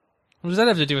What does that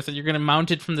have to do with it? You're going to mount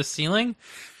it from the ceiling?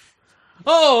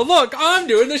 Oh, look, I'm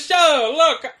doing the show.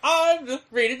 Look, I'm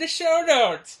reading the show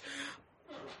notes.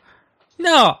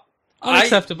 No.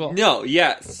 Unacceptable. No,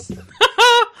 yes.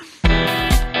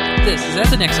 This is At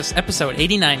the Nexus, episode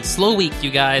 89, Slow Week,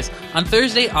 you guys, on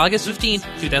Thursday, August 15th,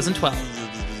 2012.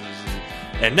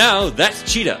 And now,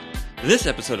 that's Cheetah. This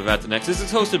episode of At the Nexus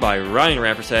is hosted by Ryan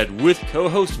Rampersad with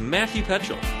co-host Matthew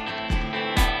Petchel.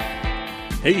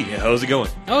 Hey, how's it going?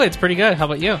 Oh, it's pretty good. How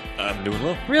about you? I'm doing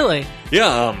well. Really?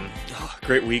 Yeah,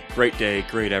 great week, great day,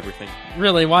 great everything.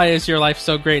 Really? Why is your life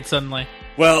so great suddenly?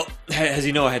 Well, as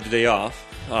you know, I had the day off.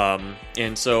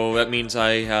 And so that means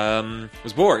I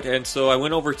was bored. And so I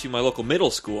went over to my local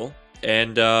middle school,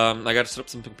 and I got to set up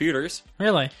some computers.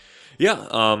 Really?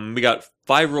 Yeah, we got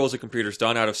 5 rows of computers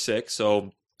done out of 6,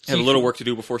 so I have a little work to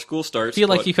do before school starts. I feel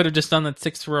like you could have just done that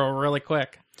 6th row really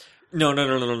quick. No.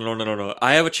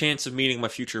 I have a chance of meeting my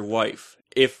future wife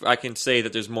if I can say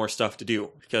that there's more stuff to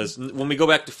do. Because when we go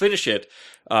back to finish it,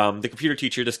 the computer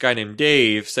teacher, this guy named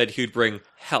Dave, said he would bring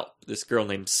help, this girl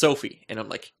named Sophie. And I'm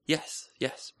like, yes,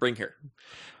 bring her.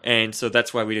 And so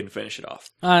that's why we didn't finish it off.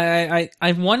 I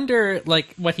wonder,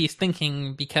 like, what he's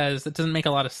thinking, because it doesn't make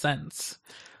a lot of sense.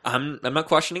 I'm not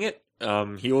questioning it.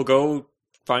 He will go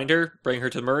find her, bring her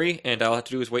to Murray, and all I have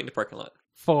to do is wait in the parking lot.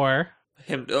 For?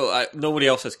 Him. Nobody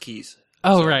else has keys.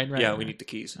 Oh, so, right. Yeah, we need the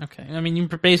keys. Okay. I mean, you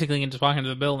basically can just walk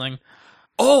into the building.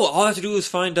 Oh, all I have to do is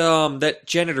find that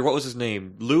janitor. What was his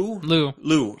name? Lou the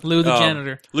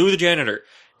janitor. Lou the janitor.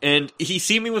 And he's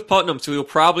seen me with Putnam, so he'll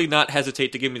probably not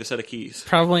hesitate to give me the set of keys.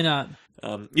 Probably not.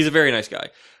 He's a very nice guy.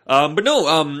 But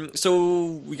no,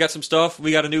 so we got some stuff.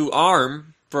 We got a new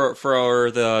arm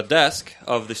for the desk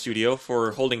of the studio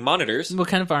for holding monitors. What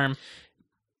kind of arm?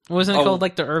 Wasn't it called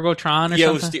like the Ergotron or something? Yeah,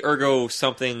 it was the Ergo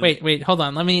something. Wait, hold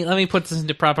on. Let me put this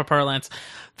into proper parlance.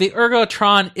 The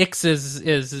Ergotron X is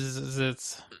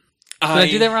it's. Did I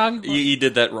do that wrong? You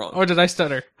did that wrong. Or did I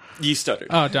stutter? You stuttered.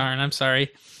 Oh, darn. I'm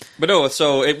sorry. But no,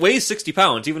 so it weighs 60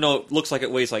 pounds, even though it looks like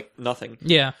it weighs like nothing.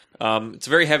 Yeah. It's a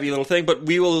very heavy little thing, but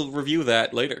we will review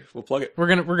that later. We'll plug it. We're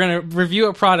gonna review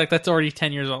a product that's already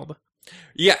 10 years old.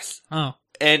 Yes. Oh.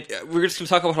 And we're just going to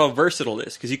talk about how versatile it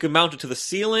is, because you can mount it to the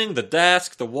ceiling, the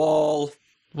desk, the wall.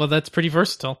 Well, that's pretty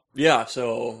versatile. Yeah,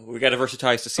 so we got to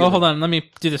versatilize the ceiling. Oh, hold on. Let me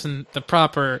do this in the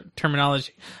proper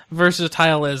terminology.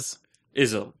 Versatile is...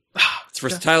 Ism. It's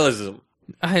versatilism.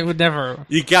 I would never...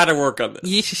 You got to work on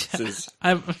this.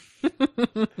 I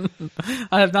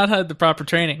have not had the proper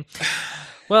training.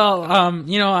 Well,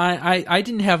 I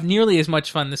didn't have nearly as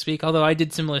much fun this week, although I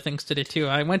did similar things today, too.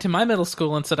 I went to my middle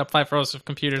school and set up 5 rows of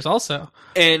computers also.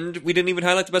 And we didn't even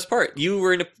highlight the best part. You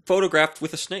were in a photograph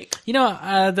with a snake.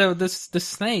 This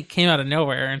snake came out of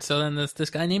nowhere, and so then this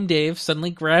guy named Dave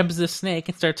suddenly grabs this snake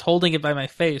and starts holding it by my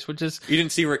face, which is... You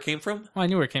didn't see where it came from? Oh, I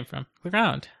knew where it came from. The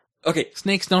ground. Okay.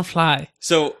 Snakes don't fly.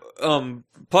 So,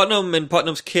 Putnam and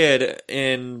Putnam's kid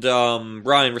and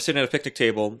Ryan were sitting at a picnic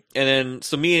table, and then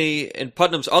so me and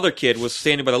Putnam's other kid was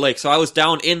standing by the lake. So I was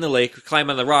down in the lake,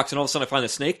 climbing on the rocks, and all of a sudden I find the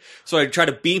snake. So I try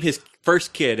to beam his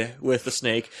first kid with the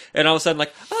snake, and all of a sudden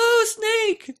like, oh,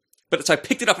 snake! But so I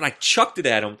picked it up and I chucked it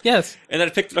at him. Yes. And then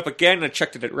I picked it up again and I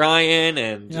chucked it at Ryan,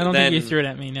 and I don't think you threw it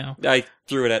at me, no. I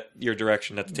threw it at your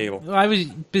direction at the table. Well, I was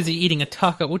busy eating a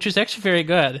taco, which was actually very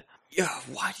good. Yeah,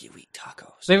 why do you eat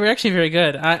tacos? They were actually very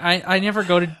good. I never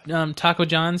go to Taco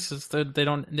John's because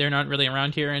they're not really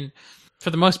around here, and for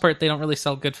the most part they don't really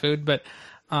sell good food. But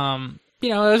it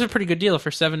was a pretty good deal for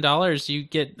 $7. You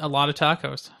get a lot of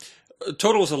tacos.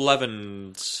 Total was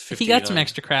 $11.50. He got some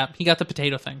extra crap. He got the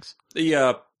potato things.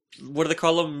 The what do they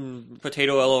call them?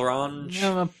 Potato orange?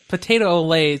 Potato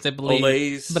olays, I believe.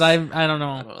 Olays, but I don't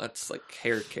know. Well, that's like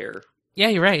hair care. Yeah,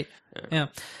 you're right. Yeah.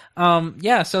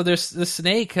 So there's the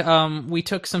snake. We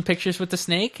took some pictures with the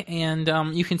snake,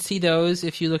 and you can see those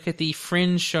if you look at the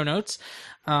Fringe show notes.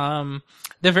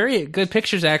 They're very good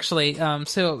pictures, actually.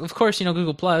 So, of course,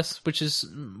 Google Plus, which is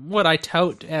what I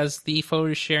tout as the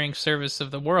photo sharing service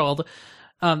of the world.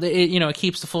 It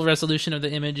keeps the full resolution of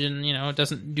the image, and it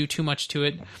doesn't do too much to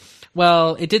it.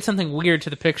 Well, it did something weird to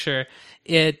the picture.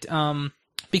 It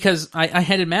because I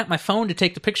handed Matt my phone to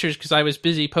take the pictures because I was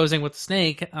busy posing with the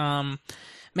snake.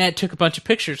 Matt took a bunch of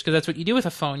pictures because that's what you do with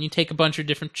a phone. You take a bunch of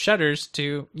different shutters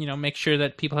to, make sure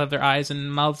that people have their eyes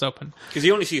and mouths open. Because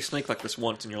you only see a snake like this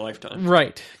once in your lifetime.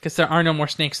 Right, because there are no more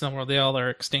snakes in the world. They all are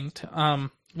extinct.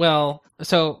 So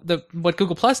what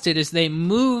Google Plus did is they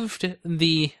moved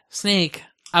the snake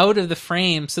out of the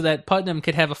frame so that Putnam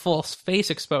could have a full face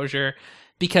exposure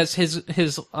because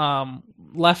his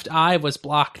left eye was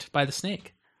blocked by the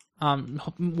snake.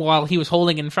 while he was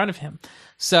holding it in front of him.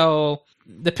 So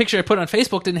the picture I put on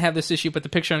Facebook didn't have this issue, but the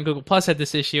picture on Google Plus had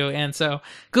this issue. And so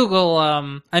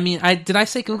Google, did I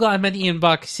say Google? I meant Ian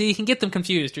Buck. See, you can get them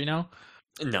confused, you know?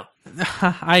 No.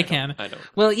 I can. I don't.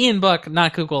 Well, Ian Buck,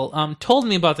 not Google, told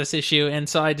me about this issue, and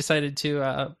so I decided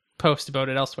to post about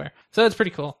it elsewhere. So it's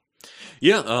pretty cool.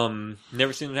 Yeah,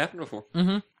 never seen it happen before.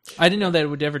 Mm-hmm. I didn't know that it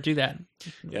would ever do that.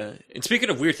 Yeah, and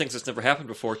speaking of weird things that's never happened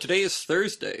before, today is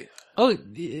Thursday. Oh,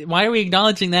 why are we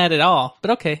acknowledging that at all?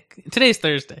 But okay, today's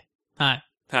Thursday. Hi.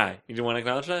 Hi, you didn't want to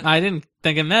acknowledge that? I didn't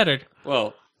think it mattered.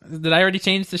 Well, did I already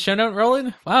change the show note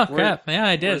rolling? Wow, crap. Yeah,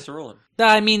 I did. Where's the rolling?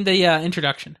 I mean the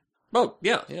introduction. Oh,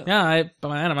 yeah. Yeah,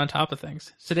 I'm on top of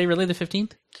things. Is today really the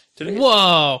 15th? Today.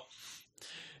 Whoa!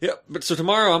 Yeah, but so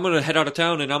tomorrow I'm going to head out of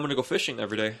town and I'm going to go fishing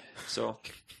every day. So,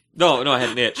 no, I had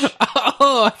an itch.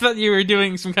 Oh, I thought you were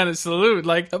doing some kind of salute,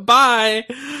 like, bye!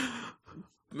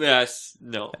 Yes,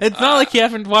 no. It's not like you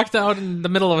haven't walked out in the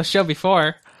middle of a show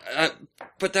before.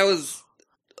 But that was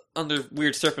under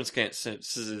weird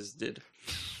circumstances, did.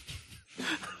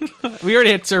 We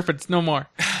already had serpents, no more.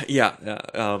 Yeah,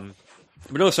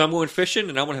 but no, so I'm going fishing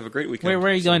and I'm going to have a great weekend.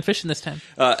 Where are you going fishing this time?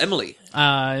 Emily.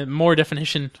 More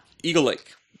definition. Eagle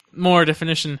Lake. More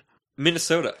definition.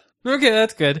 Minnesota. Okay,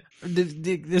 that's good.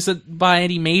 Is it by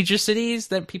any major cities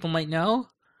that people might know?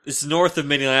 It's north of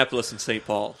Minneapolis and St.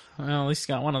 Paul. Well, at least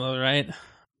you got one of those, right?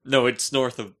 No, it's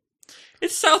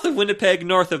south of Winnipeg,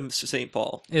 north of St.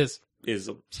 Paul.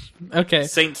 Isms. Okay.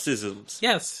 Saint-isms.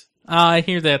 Yes. I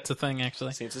hear that's a thing,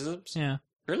 actually. Saint-isms? Yeah.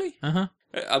 Really? Uh-huh.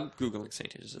 I'm Googling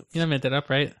Saint-isms. You made that up,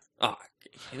 right?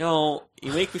 You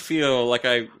make me feel like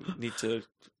I need to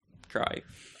cry.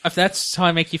 If that's how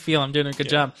I make you feel, I'm doing a good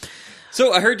job.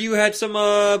 So I heard you had some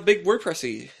big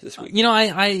WordPressy this week.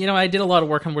 I did a lot of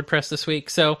work on WordPress this week.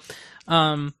 So,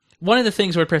 one of the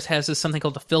things WordPress has is something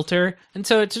called the filter, and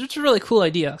so it's a really cool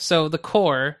idea. So the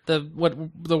core, what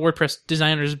the WordPress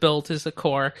designers built is the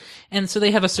core, and so they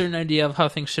have a certain idea of how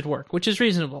things should work, which is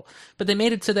reasonable. But they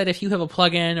made it so that if you have a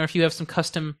plugin or if you have some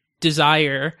custom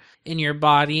desire in your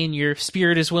body and your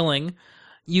spirit is willing,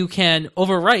 you can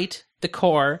overwrite the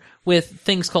core with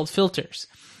things called filters.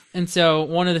 And so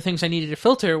one of the things I needed to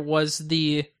filter was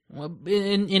in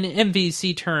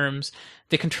MVC terms,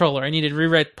 the controller. I needed to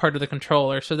rewrite part of the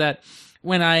controller so that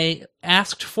when I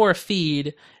asked for a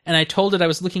feed and I told it I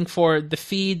was looking for the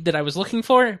feed that I was looking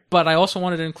for, but I also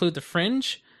wanted to include the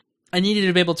fringe, I needed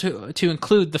to be able to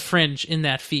include the fringe in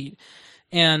that feed.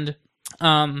 And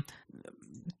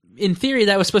in theory,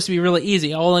 that was supposed to be really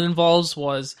easy. All it involves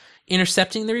was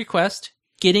intercepting the request,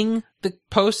 getting the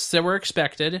posts that were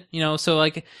expected, so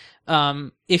like,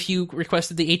 if you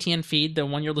requested the ATN feed, the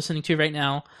one you're listening to right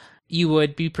now, you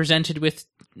would be presented with,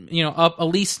 up at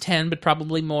least 10, but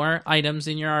probably more items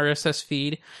in your RSS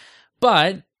feed.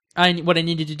 But what I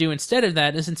needed to do instead of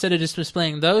that is instead of just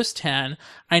displaying those 10,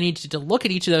 I needed to look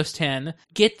at each of those 10,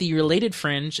 get the related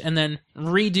fringe, and then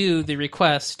redo the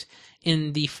request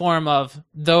in the form of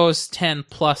those 10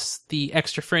 plus the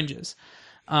extra fringes.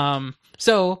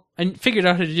 So I figured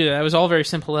out how to do that. It was all very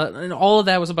simple, and all of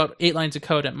that was about 8 lines of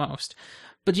code at most.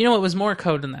 But it was more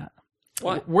code than that.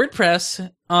 What?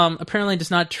 WordPress apparently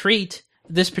does not treat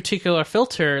this particular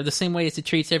filter the same way as it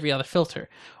treats every other filter.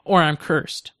 Or I'm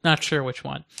cursed. Not sure which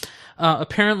one.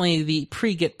 Apparently the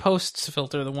pre-get posts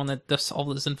filter, the one that this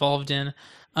all is involved in,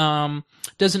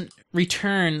 doesn't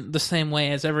return the same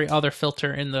way as every other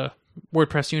filter in the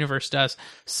WordPress universe does.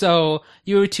 So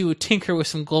you were to tinker with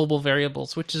some global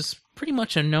variables, which is pretty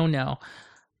much a no-no.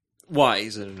 Why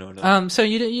is it a no-no? So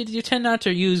you tend not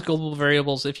to use global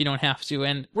variables if you don't have to,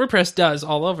 and WordPress does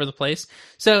all over the place.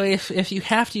 So if you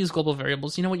have to use global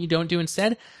variables, you know what you don't do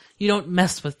instead? You don't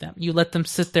mess with them. You let them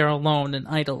sit there alone and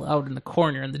idle out in the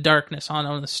corner in the darkness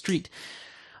on the street.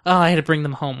 Oh, I had to bring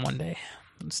them home one day.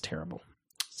 It's terrible.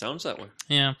 Sounds that way.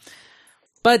 Yeah.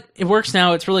 But it works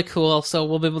now. It's really cool. So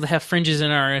we'll be able to have fringes in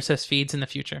our RSS feeds in the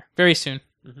future. Very soon.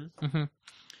 Mm-hmm. Mm-hmm.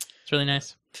 It's really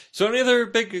nice. So any other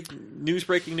big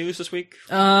breaking news this week?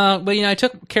 Well, I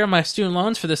took care of my student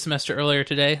loans for this semester earlier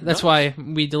today. That's why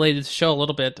we delayed the show a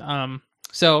little bit. I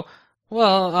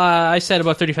said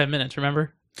about 35 minutes,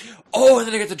 remember? Oh, and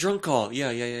then I got the drunk call.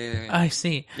 Yeah. I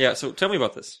see. Yeah, so tell me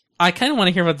about this. I kind of want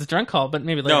to hear about the drunk call, but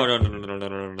maybe later.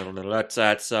 No. That's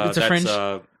it's a fringe?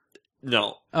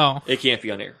 No. Oh. It can't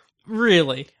be on air.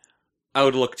 Really? I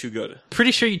would look too good.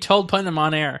 Pretty sure you told Putnam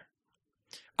on air.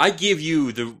 I give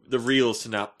you the real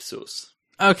synopsis.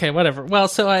 Okay, whatever. Well,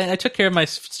 so I took care of my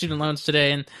student loans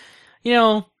today, and,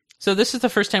 so this is the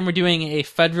first time we're doing a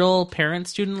federal parent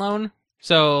student loan.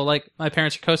 So, like, my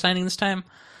parents are co-signing this time.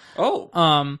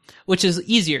 Oh. Which is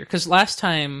easier, because last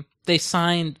time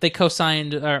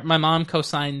co-signed, or my mom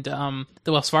co-signed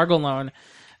the Wells Fargo loan.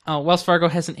 Wells Fargo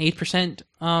has an 8%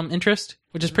 interest,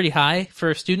 which is pretty high for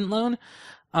a student loan,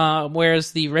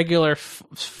 whereas the regular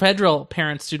federal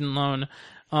parent student loan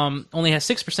only has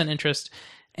 6% interest,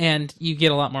 and you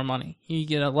get a lot more money. You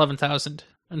get $11,000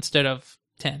 instead of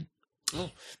 $10,000. Oh.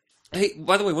 Hey,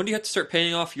 by the way, when do you have to start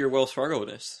paying off your Wells Fargo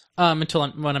this? When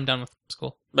I'm done with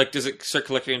school. Like, does it start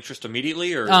collecting interest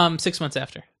immediately, or 6 months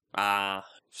after?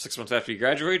 6 months after you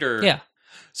graduate, or yeah.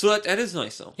 So that is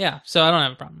nice though. Yeah, so I don't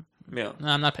have a problem. Yeah,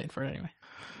 I'm not paying for it anyway.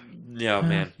 Yeah,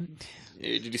 man.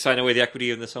 Did you sign away the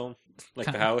equity in this home,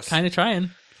 like the house? Kind of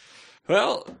trying.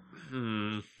 Well,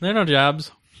 there are no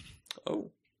jobs. Oh,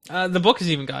 the book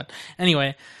is even gone.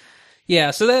 Anyway.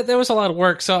 Yeah, so there was a lot of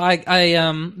work. So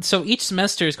so each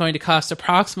semester is going to cost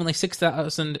approximately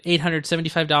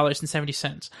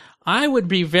 $6,875.70. I would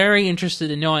be very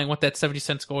interested in knowing what that 70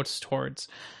 cents goes towards.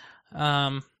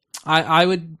 I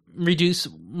would reduce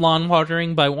lawn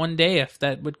watering by 1 day if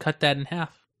that would cut that in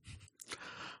half.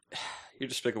 You're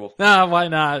despicable. No, why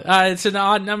not? It's an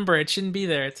odd number. It shouldn't be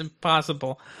there. It's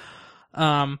impossible.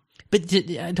 But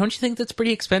don't you think that's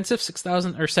pretty expensive?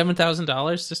 $6,000 or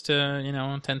 $7,000 just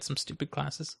to attend some stupid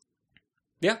classes?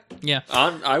 Yeah. Yeah.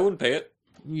 I wouldn't pay it.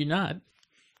 You're not.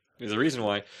 There's a reason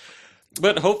why.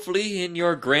 But hopefully, in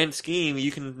your grand scheme,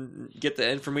 you can get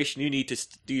the information you need to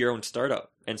do your own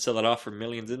startup and sell it off for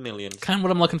millions and millions. Kind of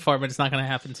what I'm looking for, but it's not going to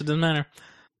happen, so it doesn't matter.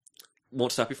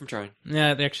 Won't stop you from trying.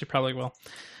 Yeah, they actually probably will.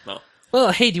 No.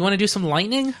 Well, hey, do you want to do some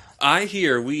lightning? I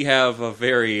hear we have a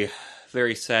very,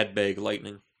 very sad bag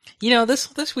lightning.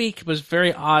 This week was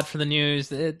very odd for the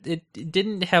news. It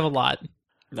didn't have a lot.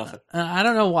 Nothing. I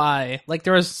don't know why. Like,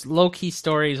 there was low-key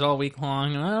stories all week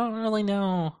long, and I don't really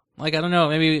know. Like, I don't know.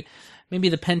 Maybe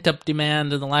the pent-up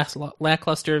demand and the last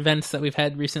lackluster events that we've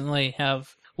had recently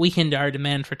have weakened our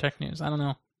demand for tech news. I don't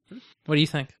know. What do you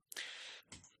think?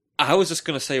 I was just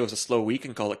going to say it was a slow week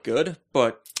and call it good,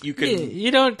 but you can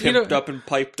pimped up and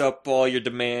piped up all your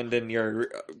demand and your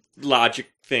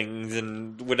logic things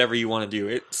and whatever you want to do.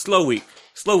 It's slow week,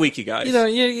 you guys.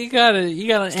 You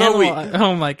gotta slow week.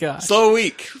 Oh my gosh, slow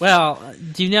week. Well,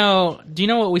 do you know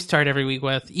what we start every week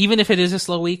with, even if it is a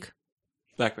slow week?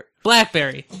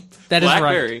 BlackBerry. That is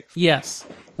right. Yes,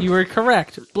 you were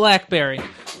correct. BlackBerry.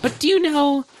 But do you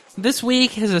know this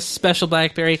week is a special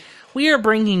BlackBerry? We are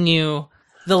bringing you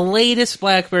the latest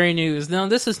BlackBerry news. Now,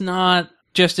 this is not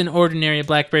just an ordinary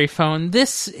BlackBerry phone.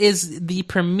 This is the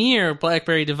premier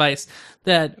BlackBerry device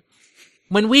that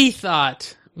when we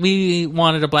thought we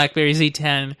wanted a BlackBerry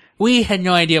Z10, we had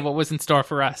no idea what was in store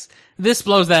for us. This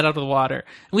blows that out of the water.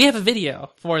 We have a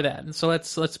video for that, so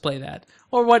let's play that.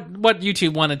 Or what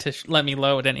YouTube wanted to let me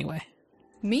load anyway.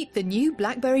 Meet the new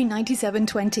BlackBerry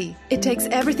 9720. It takes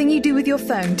everything you do with your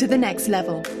phone to the next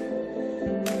level.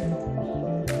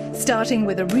 Starting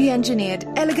with a re-engineered,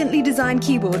 elegantly designed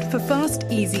keyboard for fast,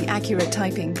 easy, accurate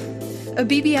typing. A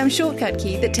BBM shortcut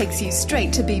key that takes you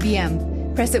straight to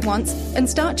BBM. Press it once and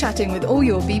start chatting with all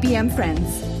your BBM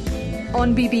friends.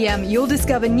 On BBM, you'll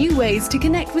discover new ways to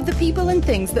connect with the people and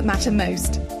things that matter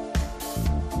most.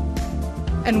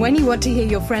 And when you want to hear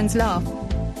your friends laugh,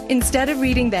 instead of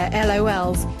reading their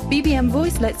LOLs, BBM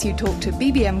Voice lets you talk to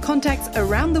BBM contacts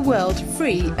around the world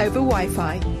free over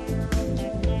Wi-Fi.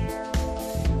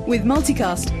 With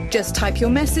Multicast, just type your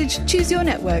message, choose your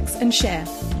networks, and share.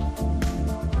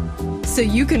 So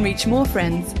you can reach more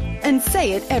friends and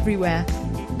say it everywhere.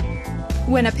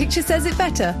 When a picture says it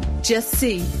better, just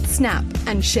see, snap,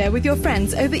 and share with your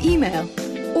friends over email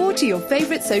or to your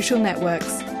favorite social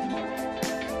networks.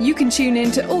 You can tune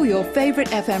in to all your favorite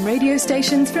FM radio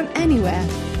stations from anywhere.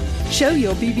 Show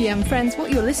your BBM friends what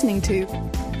you're listening to.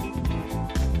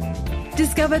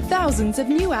 Discover thousands of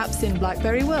new apps in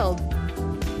BlackBerry World,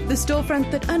 the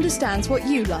storefront that understands what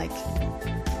you like.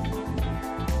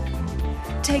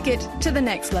 Take it to the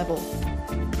next level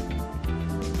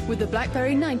with the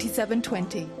BlackBerry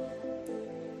 9720.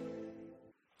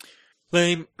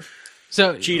 Lame.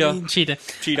 So Cheetah.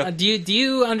 Do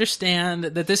you understand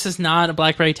that this is not a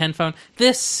BlackBerry 10 phone?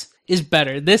 This is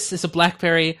better. This is a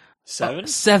BlackBerry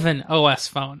 7 OS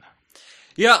phone.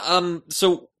 Yeah.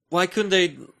 So why couldn't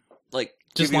they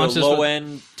just give you launch a low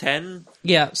end 10?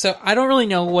 Yeah. So I don't really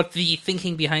know what the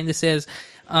thinking behind this is.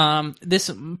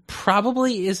 This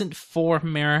probably isn't for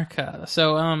America.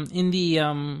 So in the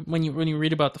when you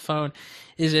read about the phone,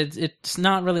 it's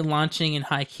not really launching in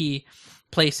high key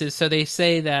places. So they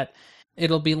say that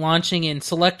it'll be launching in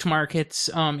select markets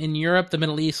in Europe, the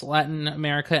Middle East, Latin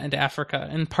America, and Africa,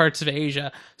 and parts of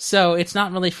Asia. So it's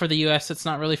not really for the US. It's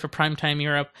not really for primetime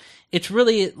Europe. It's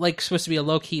really supposed to be a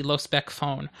low key, low spec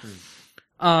phone.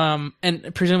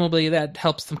 And presumably that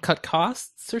helps them cut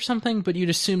costs or something, but you'd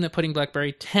assume that putting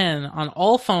BlackBerry 10 on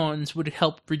all phones would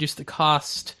help reduce the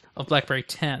cost of BlackBerry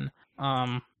 10.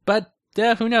 But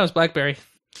yeah, who knows? BlackBerry.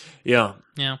 Yeah.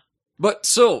 Yeah. But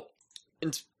so,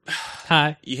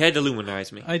 Hi. you had to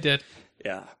luminize me. I did.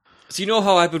 Yeah. So you know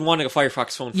how I've been wanting a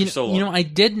Firefox phone for so long. You know, I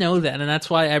did know that, and that's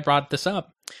why I brought this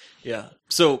up. Yeah.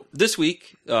 So this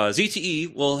week,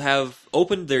 ZTE will have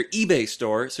opened their eBay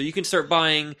store, so you can start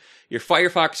buying your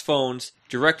Firefox phones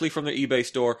directly from their eBay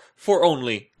store for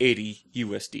only 80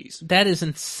 USDs. That is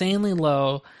insanely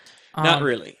low. Not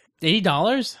really.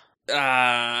 $80?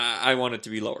 I want it to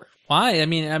be lower. Why? I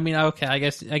mean, okay. I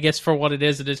guess for what it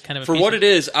is kind of for what it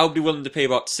is. I would be willing to pay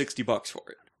about $60 for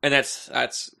it, and that's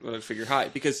what I figure high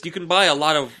because you can buy a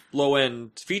lot of low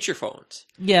end feature phones.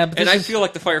 Yeah, but I feel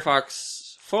like the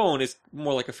Firefox phone is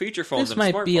more like a feature phone. This than a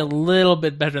smartphone. might be a little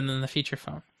bit better than the feature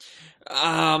phone.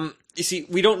 You see,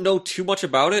 we don't know too much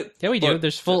about it. Yeah, we do.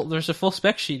 There's a full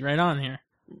spec sheet right on here.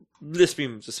 This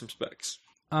beams just some specs.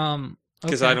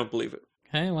 Because I don't believe it.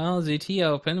 Okay, well, ZT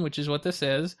Open, which is what this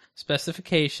is.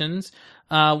 Specifications: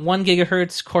 1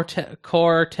 gigahertz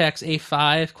Cortex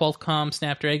A5, Qualcomm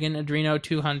Snapdragon, Adreno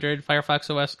 200,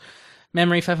 Firefox OS,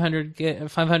 memory 500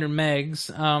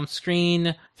 megs,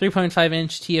 screen 3.5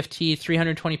 inch TFT,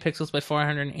 320 pixels by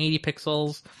 480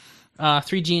 pixels.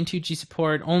 3G and 2G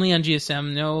support only on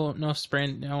GSM, no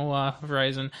Sprint, no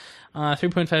Verizon.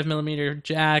 3.5 millimeter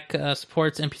jack,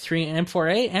 supports MP3 and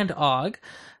M4A and OGG.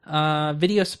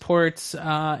 Video supports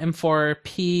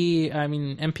M4P,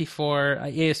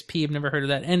 MP4, ASP, I've never heard of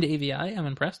that, and AVI, I'm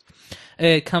impressed.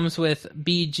 It comes with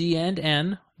BG and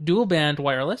N, dual band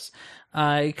wireless.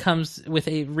 It comes with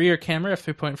a rear camera of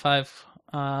 3.5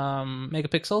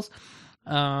 megapixels.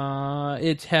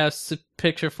 It has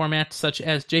picture formats such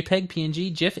as JPEG,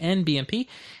 PNG, GIF, and BMP,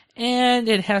 and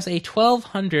it has a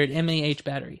 1200 mAh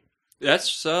battery.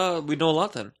 That's we know a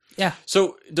lot then. Yeah.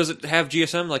 So does it have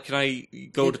GSM? Like, can I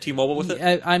go to T-Mobile with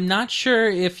it? I'm not sure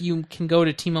if you can go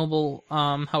to T-Mobile.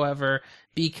 However,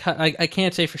 because I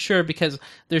can't say for sure because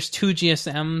there's 2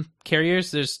 GSM carriers.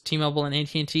 There's T-Mobile and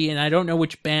AT&T, and I don't know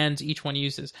which bands each one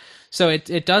uses. So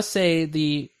it does say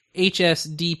the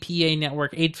HSDPA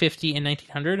network 850 and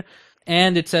 1900,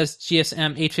 and it says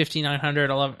GSM 850, 900,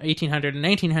 1800, and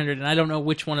 1900, and I don't know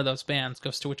which one of those bands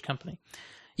goes to which company.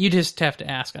 You just have to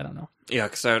ask. I don't know. Yeah,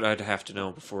 because I'd have to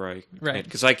know before I... Right.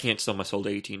 Because I can't sell my soul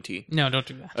to AT&T. No, don't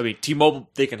do that. I mean, T-Mobile,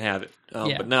 they can have it,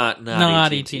 but not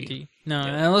AT&T. No,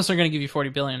 unless they're going to give you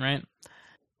 $40 billion, right?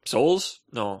 Souls?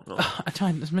 No. It's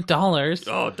dollars.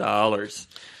 Oh, dollars.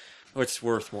 What's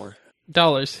worth more?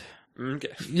 Dollars. Okay.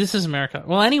 This is America.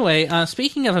 Well, anyway,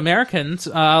 speaking of Americans,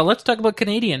 let's talk about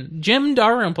Canadian. Jim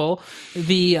Dalrymple,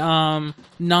 the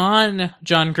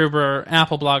non-John Gruber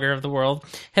Apple blogger of the world,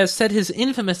 has said his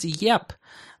infamous yep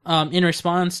in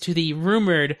response to the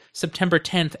rumored September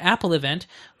 10th Apple event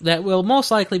that will most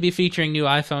likely be featuring new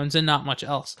iPhones and not much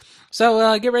else.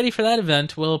 So get ready for that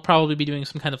event. We'll probably be doing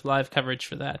some kind of live coverage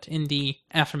for that in the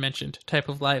aforementioned type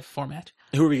of live format.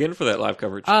 Who are we getting for that live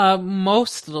coverage?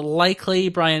 Most likely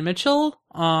Brian Mitchell.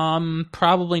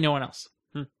 Probably no one else.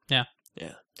 Yeah.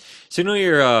 Yeah. So you know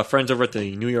your friends over at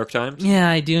the New York Times? Yeah,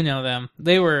 I do know them.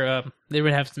 They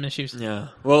would have some issues. Yeah.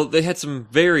 Well, they had some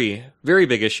very, very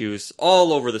big issues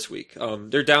all over this week.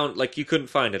 They're down, like you couldn't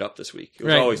find it up this week. It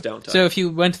was always downtime. So if you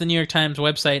went to the New York Times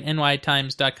website,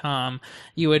 nytimes.com,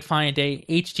 you would find a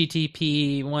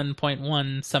HTTP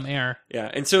 1.1 some error. Yeah.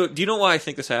 And so do you know why I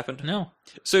think this happened? No.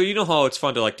 So you know how it's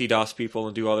fun to like DDoS people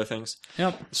and do other things?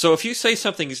 Yep. So if you say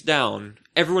something is down,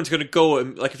 everyone's going to go,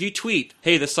 and like if you tweet,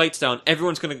 hey, the site's down,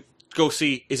 everyone's going to go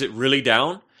see, is it really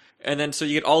down? And then so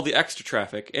you get all the extra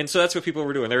traffic. And so that's what people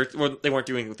were doing. They weren't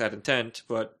doing it with that intent,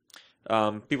 but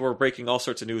people were breaking all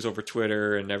sorts of news over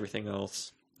Twitter and everything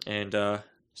else. And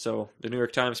so the New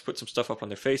York Times put some stuff up on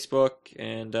their Facebook,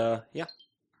 and yeah.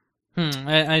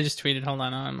 I just tweeted. Hold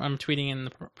on. I'm tweeting in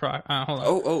the... hold on.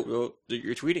 Oh,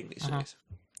 you're tweeting these days.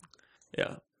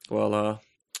 Yeah. Well,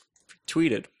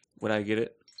 tweeted. Would I get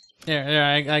it? There.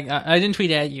 I didn't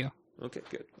tweet at you. Okay,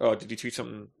 good. Oh, did you tweet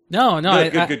something? No.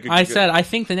 Good, I said I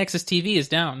think the Nexus TV is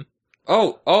down.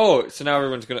 Oh, so now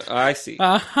everyone's gonna... I see.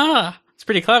 It's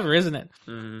pretty clever, isn't it?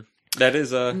 Mm-hmm. That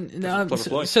is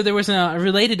a so there was a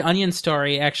related Onion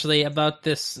story, actually, about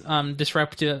this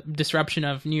disruption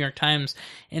of New York Times,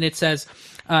 and it says,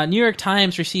 New York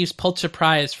Times receives Pulitzer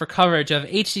Prize for coverage of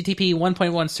HTTP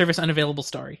 1.1 service unavailable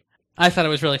story. I thought it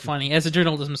was really funny. As a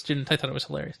journalism student, I thought it was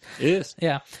hilarious. It is.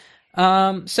 Yeah.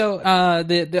 So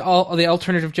the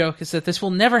alternative joke is that this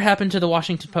will never happen to the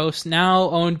Washington Post, now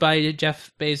owned by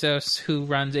Jeff Bezos, who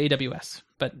runs AWS.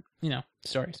 But,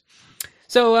 stories.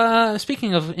 So,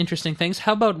 speaking of interesting things,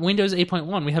 how about Windows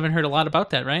 8.1? We haven't heard a lot about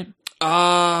that, right?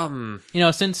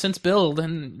 Since build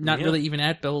and not really even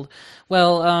at build.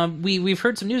 Well, we've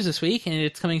heard some news this week, and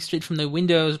it's coming straight from the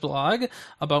Windows blog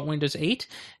about Windows 8.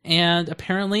 And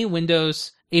apparently,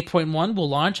 Windows 8.1 will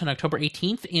launch on October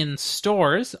 18th in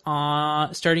stores,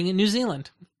 starting in New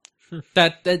Zealand.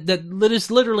 That is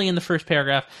literally in the first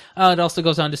paragraph. It also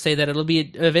goes on to say that it'll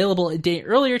be available a day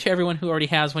earlier to everyone who already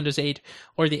has Windows 8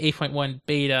 or the 8.1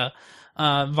 beta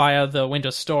via the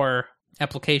Windows Store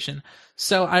application.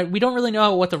 So we don't really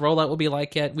know what the rollout will be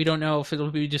like yet. We don't know if it'll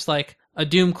be just like a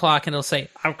doom clock and it'll say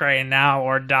upgrade now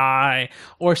or die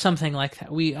or something like that.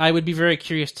 I would be very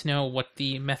curious to know what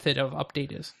the method of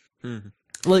update is.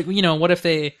 Mm-hmm. Like, what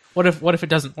if it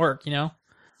doesn't work?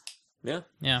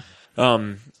 Yeah.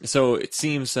 So it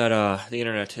seems that the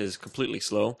internet is completely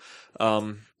slow.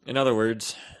 In other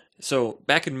words, so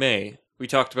back in May we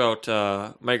talked about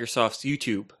Microsoft's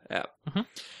YouTube app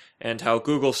and how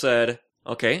Google said,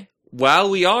 okay, while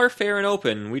we are fair and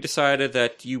open, we decided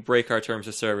that you break our terms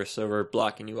of service, so we're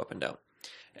blocking you up and down.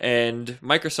 And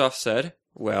Microsoft said,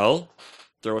 well,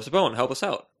 throw us a bone, help us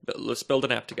out. Let's build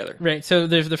an app together. Right, so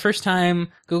there's the first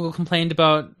time Google complained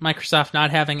about Microsoft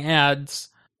not having ads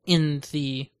in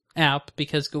the app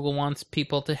because Google wants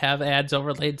people to have ads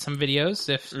overlaid some videos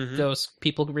if those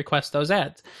people request those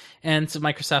ads. And so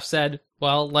Microsoft said,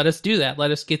 well, let us do that.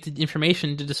 Let us get the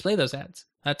information to display those ads.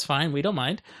 That's fine, we don't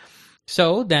mind.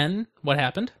 So then, what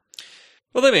happened?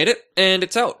 Well, they made it, and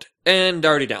it's out, and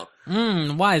already down.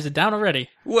 Why is it down already?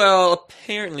 Well,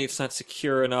 apparently it's not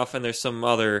secure enough, and there's some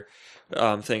other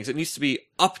things. It needs to be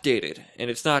updated,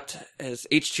 and it's not as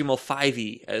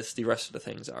HTML5y as the rest of the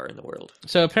things are in the world.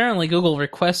 So apparently Google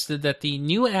requested that the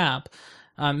new app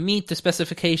meet the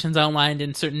specifications outlined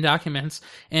in certain documents,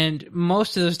 and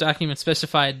most of those documents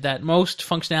specified that most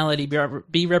functionality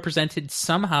be represented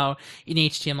somehow in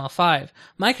HTML5.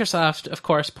 Microsoft, of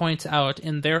course, points out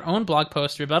in their own blog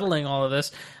post rebuttaling all of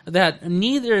this that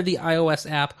neither the iOS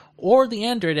app or the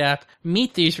Android app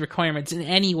meet these requirements in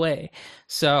any way.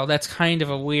 So that's kind of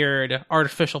a weird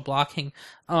artificial blocking.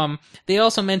 They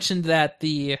also mentioned that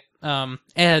the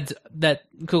ads that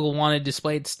Google wanted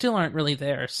displayed still aren't really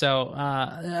there. So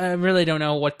I really don't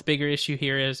know what the bigger issue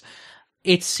here is.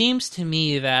 It seems to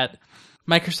me that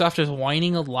Microsoft is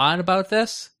whining a lot about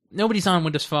this. Nobody's on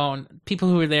Windows Phone. People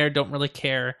who are there don't really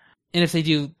care. And if they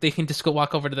do, they can just go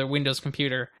walk over to their Windows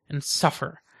computer and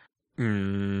suffer. I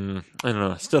don't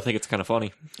know. I still think it's kind of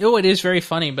funny. Oh, it is very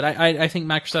funny, but I think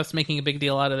Microsoft's making a big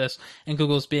deal out of this, and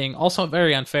Google's being also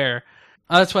very unfair.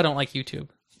 That's why I don't like YouTube.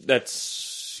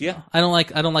 Yeah. I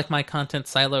don't like my content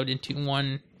siloed into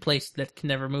one place that can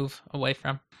never move away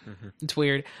from. Mm-hmm. It's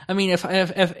weird. I mean, if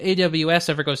AWS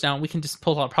ever goes down, we can just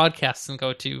pull out podcasts and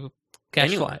go to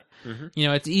CacheFly. Mm-hmm.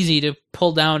 It's easy to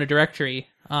pull down a directory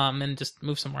and just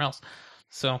move somewhere else.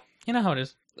 So, you know how it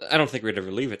is. I don't think we'd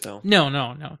ever leave it, though. No,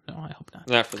 I hope not.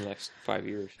 Not for the next 5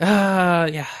 years.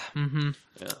 Yeah. Mm-hmm.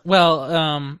 Yeah.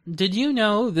 Well, did you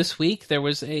know this week there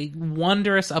was a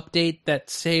wondrous update that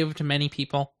saved many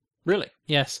people? Really?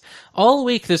 Yes. All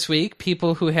week this week,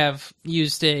 people who have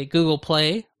used a Google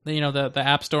Play, the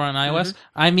App Store on iOS,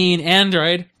 I mean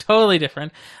Android, totally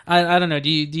different. I don't know. Do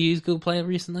you use Google Play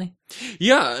recently?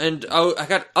 Yeah, and I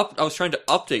was trying to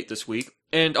update this week,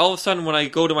 and all of a sudden when I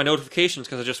go to my notifications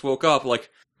because I just woke up, like,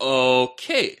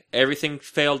 okay, everything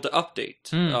failed to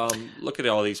update. Look at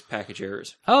all these package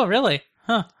errors. Oh, really?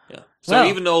 Huh. Yeah. So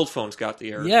even the old phones got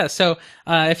the error. Yeah, so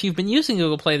if you've been using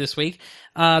Google Play this week,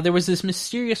 there was this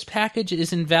mysterious package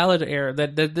is invalid error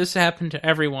that this happened to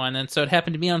everyone. And so it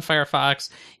happened to me on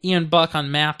Firefox, Ian Buck on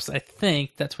Maps, I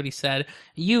think that's what he said.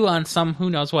 You on some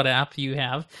who knows what app you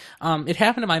have. It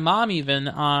happened to my mom even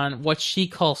on what she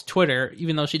calls Twitter,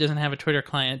 even though she doesn't have a Twitter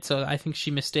client. So I think she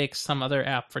mistakes some other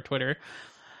app for Twitter.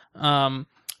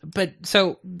 But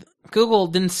so Google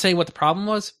didn't say what the problem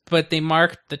was, but they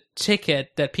marked the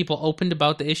ticket that people opened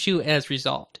about the issue as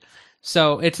resolved.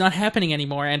 So it's not happening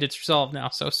anymore, and it's resolved now.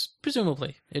 So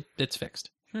presumably it's fixed.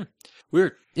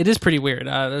 Weird. It is pretty weird.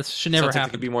 This should never happen.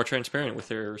 They could be more transparent with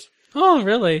their errors. Oh,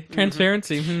 really?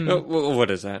 Transparency.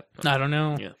 What is that? I don't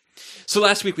know. Yeah. So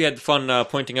last week we had fun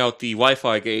pointing out the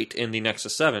Wi-Fi gate in the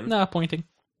Nexus 7. No, pointing.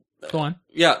 Go on.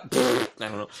 Yeah. I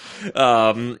don't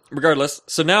know. Regardless,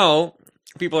 so now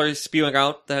people are spewing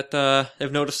out that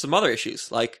they've noticed some other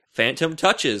issues, like phantom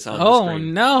touches on the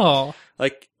screen. Oh, no.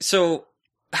 So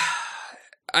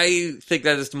I think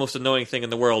that is the most annoying thing in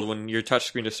the world when your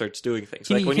touchscreen just starts doing things.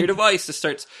 When your device just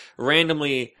starts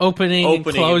randomly opening and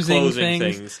closing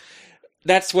things.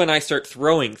 That's when I start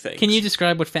throwing things. Can you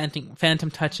describe what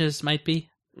phantom touches might be?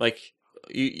 Like,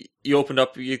 you opened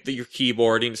up your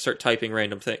keyboard and you start typing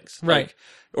random things. Right. Like,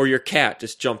 or your cat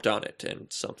just jumped on it and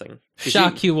something.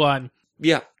 Shock you one.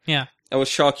 Yeah. Yeah. I was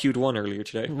Shaw Q'd 1 earlier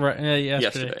today. Right.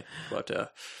 Yesterday.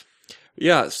 But,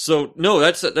 yeah, so, no,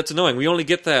 that's annoying. We only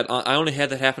get that. I only had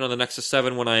that happen on the Nexus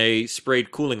 7 when I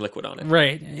sprayed cooling liquid on it.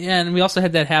 Right. And we also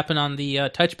had that happen on the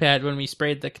touchpad when we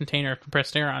sprayed the container of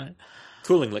compressed air on it.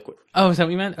 Cooling liquid. Oh, is that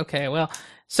what you meant? Okay, well,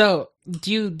 so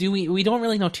we don't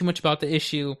really know too much about the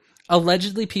issue.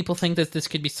 Allegedly, people think that this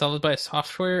could be solved by a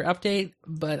software update,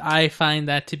 but I find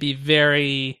that to be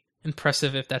very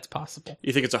impressive if that's possible.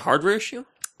 You think it's a hardware issue?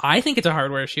 I think it's a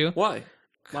hardware issue. Why?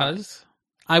 Because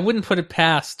I wouldn't put it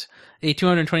past a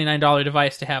 $229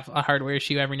 device to have a hardware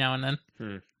issue every now and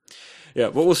then.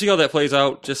 Yeah, but we'll see how that plays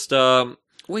out. Just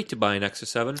wait to buy a Nexus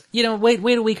 7.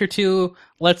 Wait a week or two,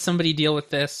 let somebody deal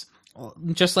with this.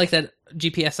 Just like that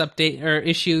GPS update or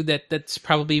issue that's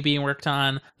probably being worked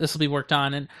on, this will be worked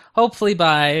on, and hopefully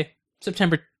by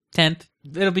September 10th,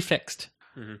 it'll be fixed.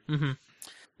 Mm-hmm.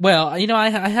 Well, I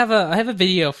have a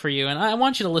video for you, and I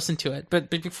want you to listen to it. But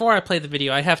before I play the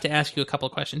video, I have to ask you a couple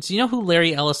of questions. Do you know who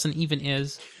Larry Ellison even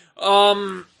is?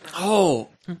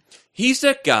 He's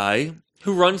that guy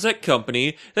who runs that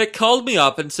company that called me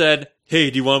up and said, "Hey,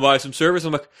 do you want to buy some service?"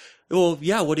 I'm like, "Well,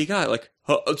 yeah, what do you got?" Like,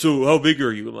 so how big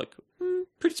are you? I'm like,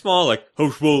 pretty small. Like, how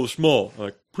small? I'm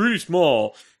like, pretty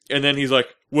small. And then he's like,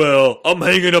 "Well, I'm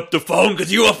hanging up the phone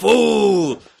because you a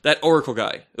fool." That Oracle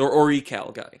guy, or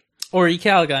Ecal guy. Or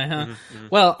Ecal guy, huh? Mm-hmm.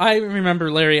 Well, I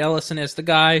remember Larry Ellison as the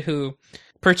guy who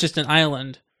purchased an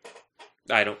island.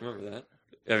 I don't remember that.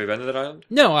 Have you been to that island?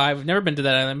 No, I've never been to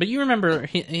that island. But you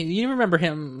remember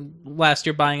him last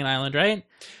year buying an island, right?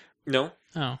 No.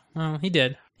 Oh, well, he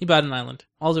did. He bought an island.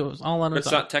 All on his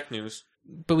It's not tech news.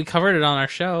 But we covered it on our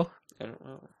show. I don't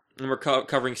know. And we're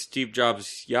covering Steve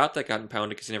Jobs' yacht that got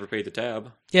impounded because he never paid the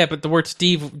tab. Yeah, but the word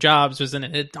Steve Jobs was in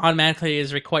it. It automatically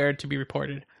is required to be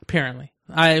reported, apparently.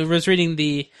 I was reading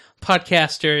the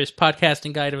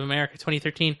Podcasting Guide of America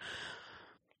 2013.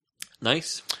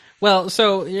 Nice. Well,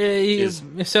 so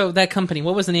that company,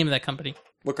 what was the name of that company?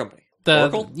 What company?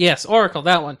 Oracle? Yes, Oracle,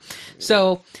 that one.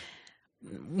 So,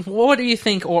 what do you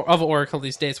think of Oracle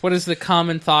these days? What is the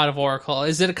common thought of Oracle?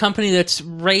 Is it a company that's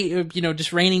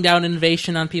just raining down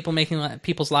innovation on people, making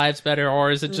people's lives better, or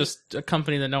is it just a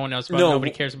company that no one knows about,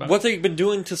 nobody cares about? What they've been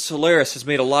doing to Solaris has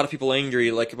made a lot of people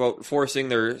angry, like about forcing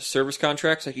their service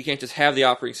contracts. Like, you can't just have the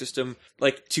operating system.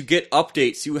 Like, to get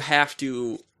updates, you have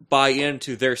to buy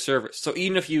into their service. So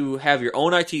even if you have your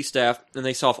own IT staff and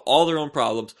they solve all their own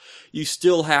problems, you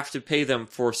still have to pay them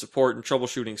for support and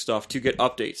troubleshooting stuff to get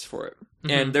updates for it. Mm-hmm.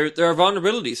 And there are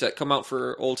vulnerabilities that come out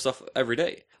for old stuff every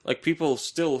day. Like, there's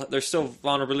still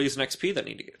vulnerabilities in XP that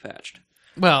need to get patched.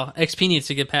 Well, XP needs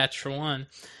to get patched for one.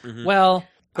 Mm-hmm. Well,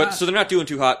 but so they're not doing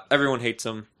too hot. Everyone hates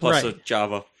them. Plus right.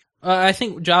 Java. I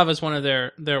think Java is one of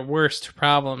their worst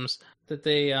problems that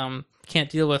they can't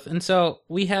deal with, and so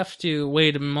we have to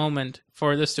wait a moment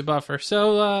for this to buffer.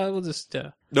 So we'll just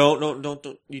don't.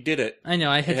 You did it. I know.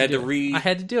 I had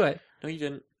to do it. No, you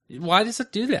didn't. Why does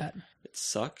it do that? It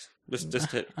sucks.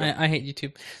 Just hit. I hate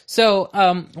YouTube. So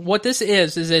what this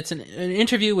is it's an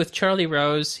interview with Charlie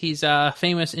Rose. He's a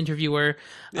famous interviewer.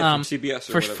 From CBS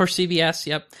for CBS.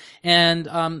 Yep.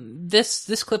 And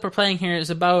this clip we're playing here is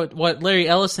about what Larry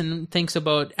Ellison thinks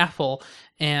about Apple,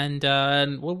 and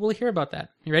we'll hear about that.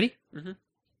 You ready? Mm-hmm.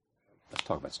 Let's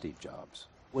talk about Steve Jobs.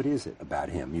 What is it about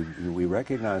him? We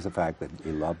recognize the fact that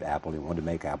he loved Apple, he wanted to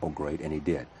make Apple great, and he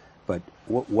did. But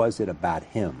what was it about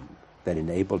him that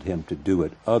enabled him to do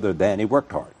it other than he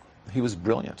worked hard? He was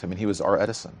brilliant. I mean, he was our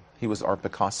Edison. He was our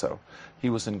Picasso. He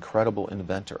was an incredible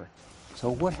inventor. So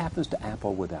what happens to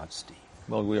Apple without Steve?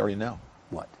 Well, we already know.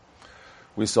 What?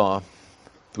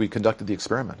 We conducted the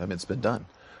experiment. I mean, it's been done.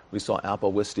 We saw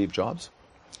Apple with Steve Jobs.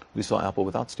 We saw Apple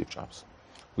without Steve Jobs.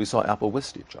 We saw Apple with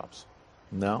Steve Jobs.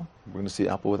 Now, we're going to see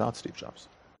Apple without Steve Jobs.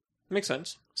 Makes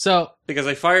sense. So, because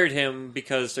they fired him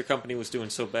because their company was doing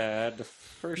so bad the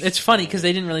first It's funny because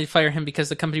they didn't really fire him because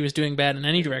the company was doing bad in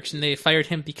any direction. They fired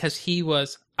him because he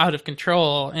was out of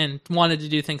control and wanted to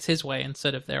do things his way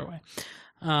instead of their way.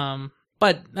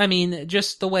 But, I mean,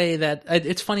 just the way that...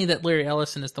 It's funny that Larry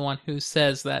Ellison is the one who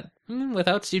says that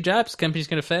without Steve Jobs, the company's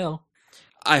going to fail.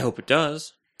 I hope it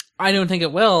does. I don't think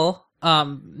it will, at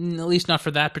least not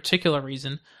for that particular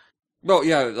reason. Well,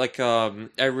 yeah, like,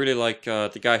 I really like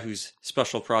the guy who's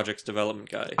special projects development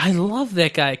guy. I love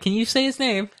that guy. Can you say his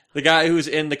name? The guy who's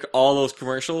in all those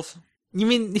commercials. You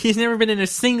mean he's never been in a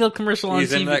single commercial on TV?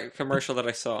 He's in that commercial that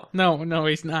I saw. No,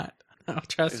 he's not. No,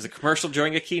 trust me. It was a commercial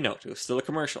during a keynote. It was still a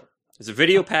commercial. It was a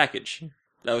video package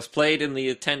that was played in the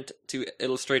intent to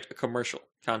illustrate a commercial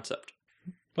concept.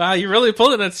 Wow, you're really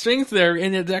pulling at strings there,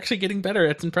 and it's actually getting better.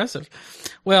 It's impressive.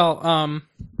 Well,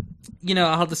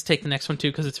 I'll just take the next one,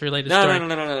 too, because it's a related story.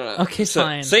 No. Okay, so,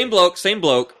 fine. Same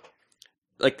bloke.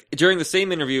 Like, during the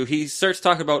same interview, he starts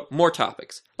talking about more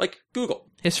topics, like Google.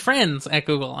 His friends at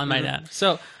Google, I might add.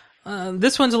 So,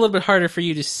 this one's a little bit harder for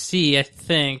you to see, I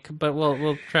think, but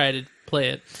we'll try to play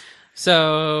it.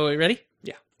 So, you ready?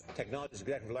 Yeah. Technology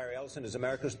executive Larry Ellison is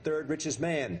America's third richest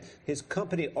man. His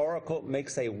company, Oracle,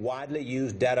 makes a widely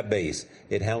used database.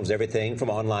 It handles everything from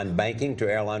online banking to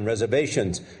airline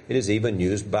reservations. It is even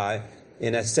used by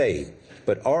NSA.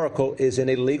 But Oracle is in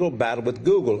a legal battle with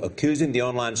Google, accusing the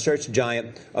online search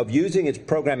giant of using its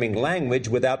programming language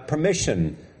without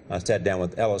permission. I sat down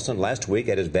with Ellison last week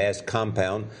at his vast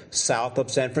compound south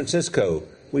of San Francisco.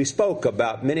 We spoke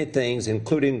about many things,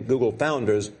 including Google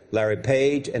founders Larry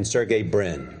Page and Sergey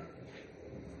Brin.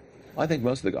 I think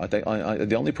most of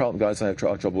the only guys I have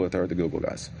trouble with are the Google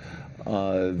guys.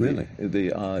 Really?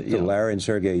 Larry and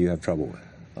Sergey you have trouble with?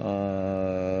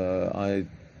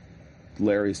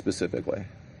 Larry specifically.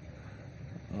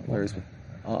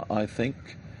 I think...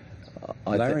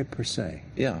 Larry per se?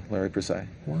 Yeah, Larry per se.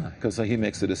 Why? Because he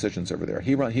makes the decisions over there.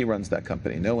 He runs that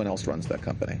company. No one else runs that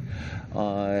company.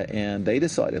 And they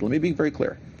decided, let me be very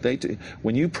clear,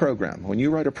 when you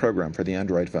write a program for the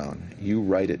Android phone, you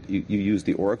write it, you use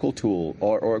the Oracle tool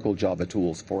or Oracle Java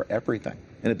tools for everything.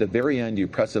 And at the very end, you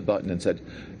press a button and said,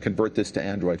 convert this to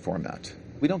Android format.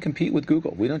 We don't compete with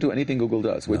Google. We don't do anything Google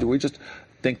does. No. We just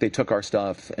think they took our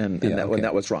stuff and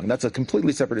that was wrong. That's a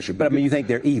completely separate issue. But I mean, you think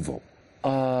they're evil?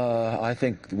 I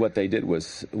think what they did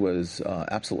was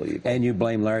absolutely evil. And you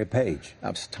blame Larry Page?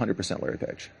 100% Larry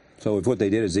Page. So if what they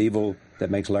did is evil, that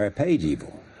makes Larry Page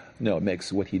evil? No, it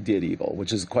makes what he did evil,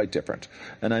 which is quite different.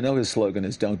 And I know his slogan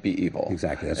is "Don't be evil."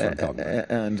 Exactly, that's what I'm talking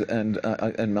about.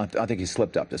 And I think he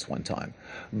slipped up this one time.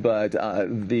 But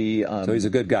so he's a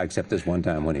good guy, except this one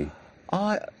time when he.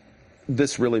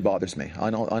 This really bothers me. I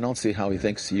don't see how he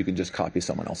thinks you can just copy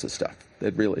someone else's stuff.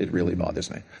 It really bothers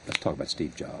me. Let's talk about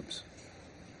Steve Jobs.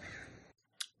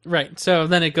 Right. So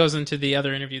then it goes into the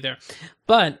other interview there,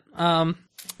 but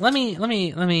let me.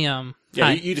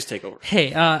 Yeah, you just take over.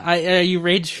 Hey, are you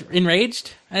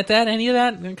enraged at that? Any of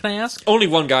that? Can I ask? Only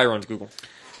one guy runs Google.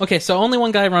 Okay, so only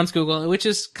one guy runs Google, which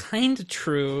is kind of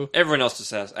true. Everyone else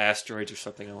just has asteroids or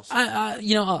something else.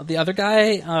 The other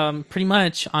guy, pretty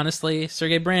much, honestly,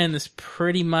 Sergey Brin is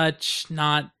pretty much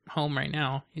not home right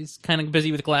now. He's kind of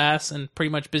busy with Glass and pretty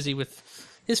much busy with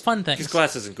his fun things. His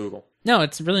Glass isn't Google. No,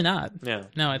 it's really not. Yeah.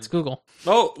 No, it's Google.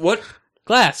 Oh, what?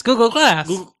 Glass. Google Glass.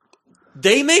 Google.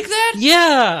 They make that?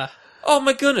 Yeah. Oh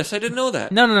my goodness, I didn't know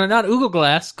that. No, not Google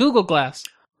Glass. Google Glass.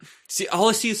 See, all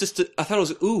I see is just. I thought it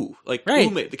was ooh, like right.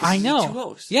 ooh, because I know. Two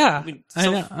O's. Yeah,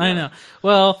 I know.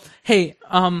 Well, hey,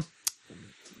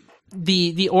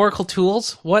 the Oracle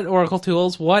tools. What Oracle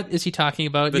tools? What is he talking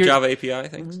about? The Java API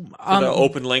things. The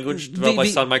open language developed by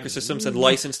Sun Microsystems and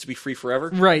licensed to be free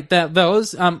forever. Right.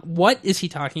 Those. What is he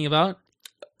talking about?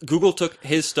 Google took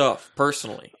his stuff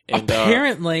personally and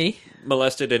apparently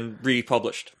molested and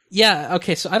republished. Yeah.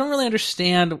 Okay. So I don't really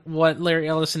understand what Larry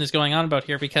Ellison is going on about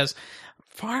here because,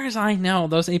 as far as I know,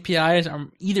 those APIs are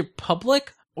either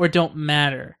public or don't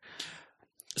matter.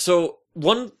 So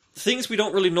one things we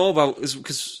don't really know about is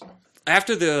because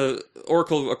after the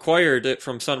Oracle acquired it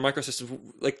from Sun Microsystems,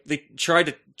 like they tried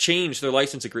to change their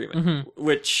license agreement,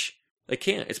 which they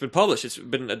can't. It's been published. It's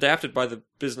been adapted by the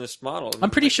business model. I'm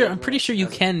pretty sure you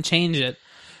can change it,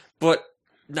 but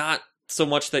not so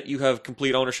much that you have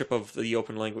complete ownership of the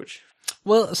open language.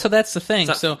 Well, so that's the thing.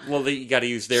 You got to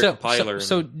use their compiler.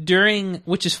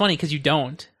 Which is funny because you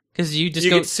don't. Because you just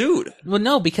get sued. Well,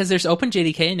 no, because there's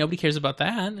OpenJDK and nobody cares about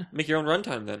that. Make your own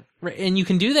runtime then. Right, and you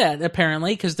can do that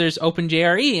apparently because there's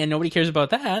OpenJRE and nobody cares about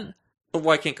that. But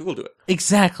why can't Google do it?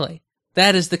 Exactly.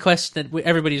 That is the question that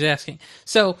everybody's asking.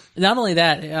 So not only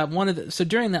that,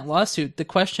 during that lawsuit, the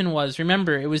question was,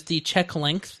 remember, it was the check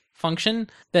length function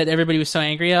that everybody was so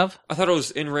angry of. I thought it was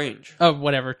in range. Oh,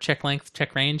 whatever. Check length,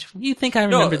 check range. You think I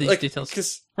remember these details?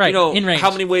 Because, right, in range.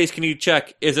 How many ways can you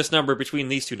check is this number between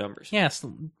these two numbers? Yes,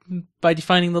 by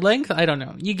defining the length? I don't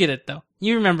know. You get it, though.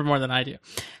 You remember more than I do.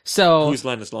 So whose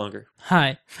line is longer?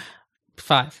 Hi.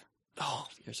 5. Oh,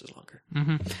 yours is longer.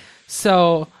 Mm-hmm.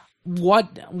 So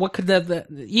what could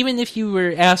even if you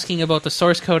were asking about the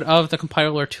source code of the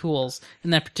compiler tools in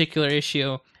that particular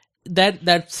issue,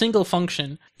 that single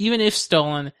function, even if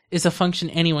stolen, is a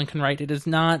function anyone can write. It is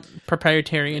not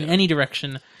proprietary in any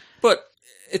direction. But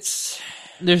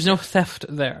there's no theft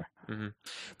there. Mm-hmm.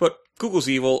 But Google's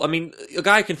evil. I mean, a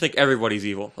guy can think everybody's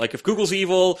evil. Like, if Google's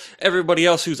evil, everybody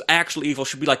else who's actually evil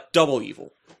should be like double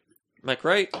evil. Like,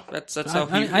 right? That's how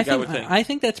I would think. I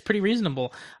think that's pretty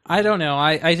reasonable. I don't know.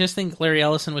 I just think Larry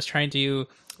Ellison was trying to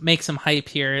make some hype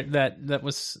here that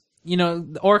was,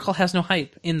 Oracle has no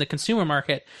hype in the consumer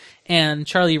market, and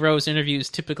Charlie Rose interviews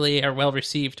typically are well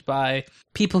received by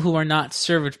people who are not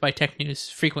served by tech news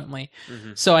frequently.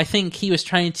 Mm-hmm. So I think he was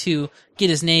trying to get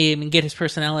his name and get his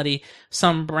personality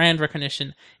some brand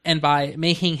recognition, and by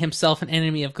making himself an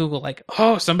enemy of Google, like,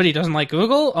 oh, somebody doesn't like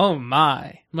Google? Oh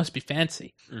my, must be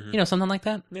fancy. Mm-hmm. Something like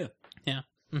that? Yeah. Yeah.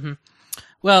 Mm-hmm.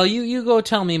 Well, you go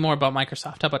tell me more about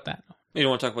Microsoft. How about that? You don't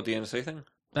want to talk about the NSA thing?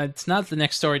 It's not the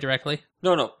next story directly.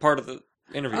 No, part of the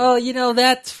interview. Oh,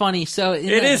 that's funny. So it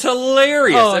is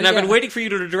hilarious, and I've been waiting for you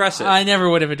to address it. I never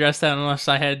would have addressed that unless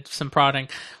I had some prodding.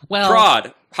 Well,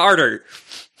 prod harder.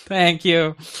 Thank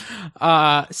you.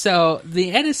 So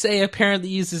the NSA apparently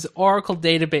uses Oracle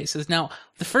databases. Now,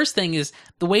 the first thing is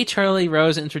the way Charlie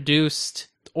Rose introduced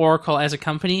Oracle as a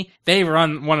company. They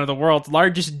run one of the world's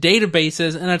largest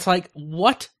databases, and it's like,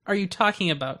 what are you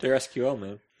talking about? They're SQL,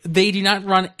 man. They do not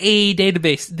run a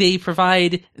database. They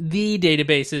provide the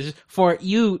databases for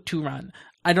you to run.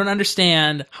 I don't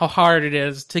understand how hard it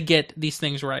is to get these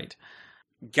things right.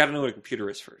 You gotta know what a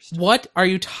computer is first. What are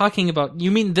you talking about?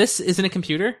 You mean this isn't a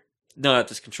computer? No, that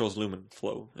just controls lumen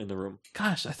flow in the room.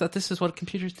 Gosh, I thought this is what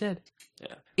computers did.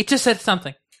 Yeah. It just said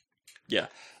something. Yeah.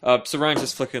 So Ryan's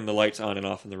just flicking the lights on and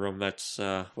off in the room. That's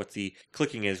what the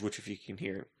clicking is, which if you can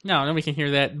hear. No, nobody can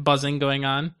hear that buzzing going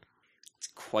on. It's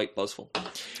quite buzzful.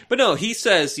 But no, he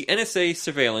says the NSA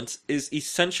surveillance is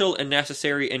essential and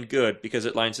necessary and good because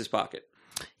it lines his pocket.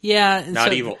 Yeah.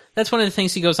 Not evil. That's one of the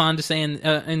things he goes on to say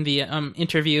in the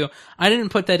interview. I didn't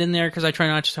put that in there because I try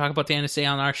not to talk about the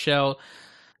NSA on our show.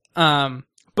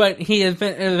 But he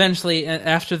eventually,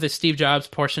 after the Steve Jobs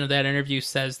portion of that interview,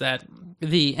 says that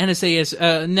the NSA is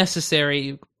a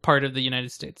necessary part of the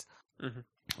United States,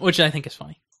 which I think is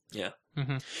funny. Yeah.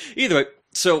 Mm-hmm. Either way,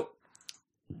 so...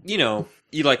 you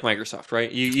like Microsoft, right?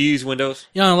 You use Windows?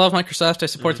 Yeah, I love Microsoft. I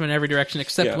support them in every direction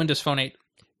except Windows Phone 8.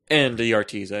 And the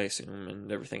RTs, I assume,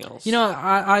 and everything else.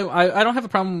 I don't have a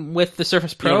problem with the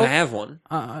Surface Pro. You don't have one.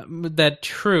 That's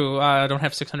true. I don't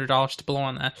have $600 to blow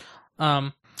on that.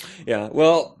 Yeah,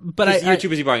 well, but you're too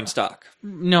busy buying stock.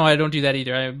 No, I don't do that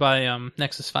either. I buy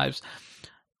Nexus 5s.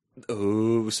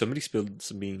 Oh, somebody spilled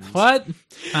some beans. What?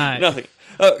 Nothing.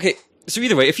 Okay. So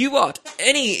either way, if you bought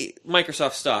any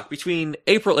Microsoft stock between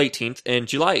April 18th and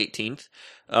July 18th,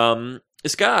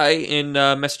 this guy in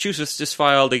Massachusetts just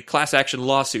filed a class action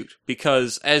lawsuit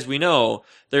because, as we know,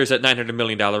 there's that $900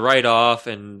 million write-off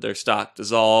and their stock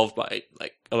dissolved by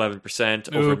like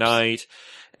 11% overnight.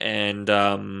 And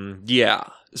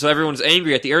so everyone's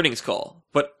angry at the earnings call.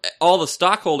 But all the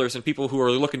stockholders and people who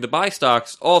are looking to buy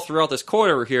stocks all throughout this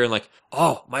quarter were here and like,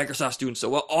 oh, Microsoft's doing so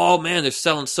well. Oh, man, they're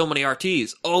selling so many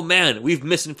RTs. Oh, man, we've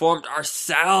misinformed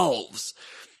ourselves.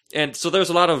 And so there's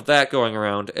a lot of that going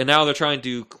around. And now they're trying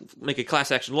to make a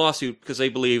class action lawsuit because they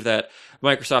believe that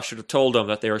Microsoft should have told them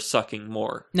that they were sucking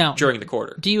more during the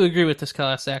quarter. Do you agree with this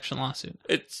class action lawsuit?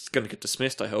 It's going to get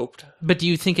dismissed, I hoped. But do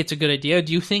you think it's a good idea?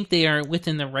 Do you think they are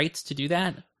within the rights to do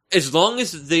that? As long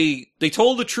as they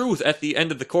told the truth at the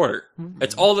end of the quarter.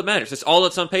 That's all that matters. That's all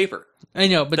that's on paper. I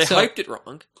know, but they hyped it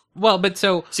wrong. Well, but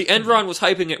so... See, Enron was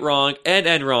hyping it wrong, and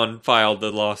Enron filed the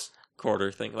lost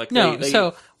quarter thing. Like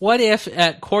so what if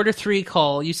at quarter 3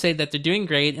 call you say that they're doing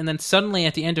great, and then suddenly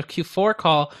at the end of Q4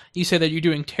 call you say that you're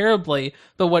doing terribly,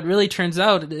 but what really turns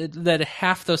out that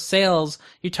half those sales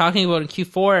you're talking about in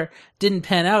Q4 didn't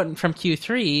pan out from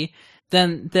Q3,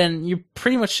 then you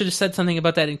pretty much should have said something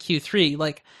about that in Q3.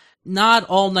 Like, not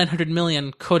all 900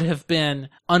 million could have been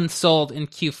unsold in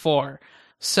Q4.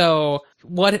 So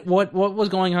what was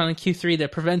going on in Q3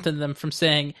 that prevented them from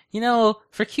saying, for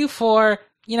Q4,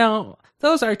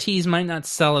 those RTs might not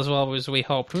sell as well as we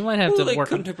hoped. We might have to work on... They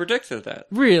couldn't have predicted that.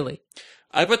 Really?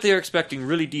 I bet they're expecting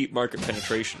really deep market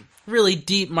penetration. Really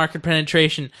deep market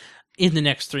penetration in the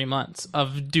next 3 months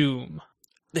of doom.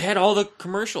 They had all the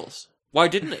commercials. Why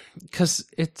didn't it? Because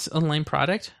it's a lame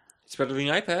product. It's better than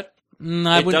the iPad.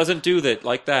 It doesn't do that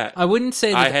like that. I wouldn't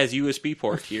say that. It has USB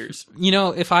port here.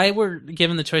 If I were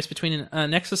given the choice between a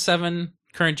Nexus 7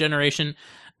 current generation,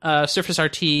 Surface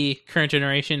RT current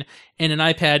generation, and an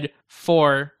iPad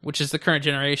 4, which is the current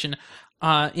generation,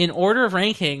 in order of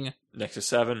ranking... Nexus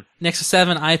 7,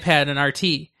 iPad, and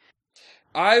RT.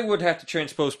 I would have to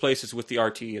transpose places with the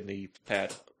RT and the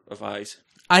pad of eyes.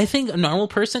 I think a normal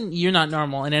person, you're not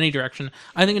normal in any direction.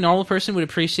 I think a normal person would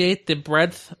appreciate the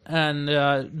breadth and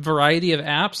variety of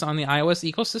apps on the iOS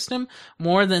ecosystem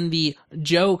more than the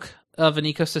joke of an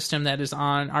ecosystem that is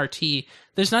on RT.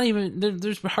 There's not even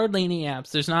there's hardly any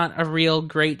apps. There's not a real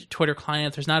great Twitter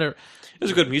client. There's not a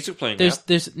There's a good music playing there's app.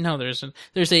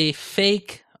 there's a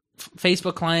fake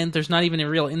Facebook client. There's not even a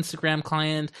real Instagram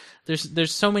client.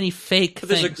 There's so many fake But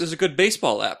things. there's a good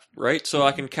baseball app, right? So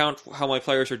I can count how my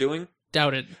players are doing.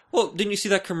 Doubt it. Well, didn't you see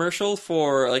that commercial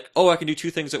for like, oh, I can do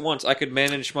two things at once. I could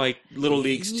manage my little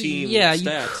league's team. Yeah, stats you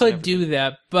and could do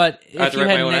that, but I have if to you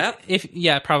write had my own an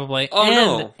app? probably. Oh,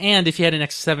 no. And if you had an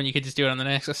Nexus 7, you could just do it on the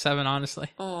Nexus 7. Honestly,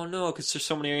 Oh no, because there's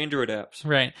so many Android apps.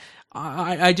 right.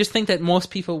 I just think that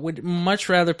most people would much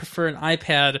rather prefer an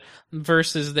iPad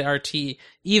versus the RT,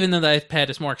 even though the iPad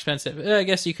is more expensive. I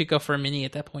guess you could go for a mini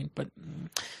at that point. But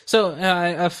so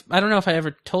I don't know if I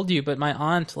ever told you, but my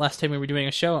aunt last time we were doing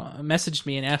a show messaged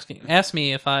me and asked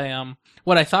me if I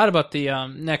what I thought about the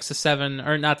Nexus 7,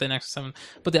 or not the Nexus 7,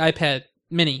 but the iPad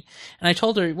Mini. And I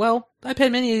told her, well, the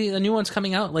iPad Mini, a new one's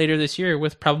coming out later this year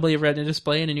with probably a Retina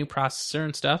display and a new processor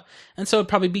and stuff. And so it'd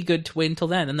probably be good to wait until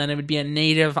then. And then it would be a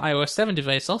native iOS 7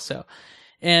 device also.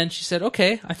 And she said,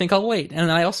 okay, I think I'll wait. And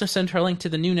I also sent her a link to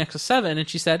the new Nexus 7, and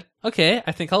she said, okay,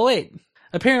 I think I'll wait.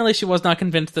 Apparently she was not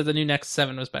convinced that the new Nexus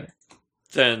 7 was better.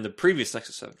 Than the previous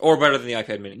Nexus 7. Or better than the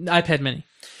iPad mini. iPad Mini.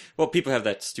 Well, people have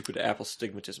that stupid Apple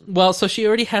stigmatism. Well, so she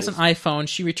already has an iPhone.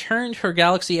 She returned her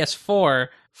Galaxy S4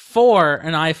 for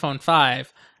an iPhone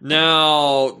 5.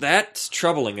 Now, that's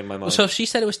troubling in my mind. So she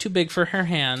said it was too big for her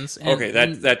hands. And, okay,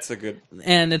 that's a good...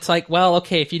 And it's like, well,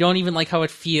 okay, if you don't even like how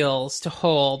it feels to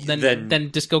hold,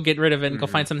 then just go get rid of it and go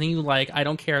find something you like. I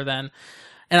don't care then.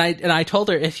 And I told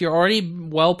her, if you're already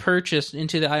well purchased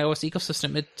into the iOS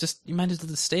ecosystem, you might as well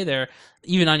just stay there,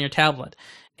 even on your tablet.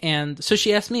 And so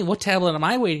she asked me, what tablet am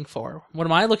I waiting for? What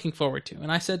am I looking forward to?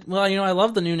 And I said, well, I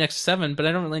love the new Nexus 7, but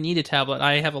I don't really need a tablet.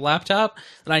 I have a laptop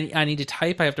that I need to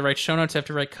type. I have to write show notes. I have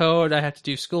to write code. I have to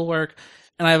do schoolwork.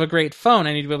 And I have a great phone.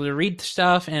 I need to be able to read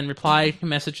stuff and reply to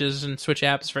messages and switch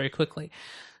apps very quickly.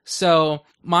 So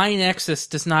my Nexus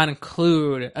does not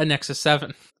include a Nexus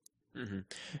 7. Mm-hmm.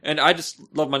 And I just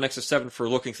love my Nexus 7 for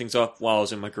looking things up while I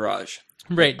was in my garage.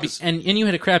 Right. And you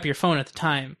had a crappier phone at the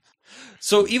time.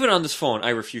 So even on this phone, I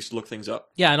refuse to look things up.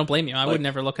 Yeah, I don't blame you. I would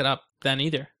never look it up then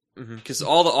either. Because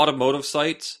all the automotive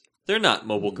sites, they're not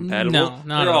mobile compatible. No, not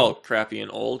they're at all all. crappy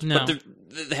and old. No. But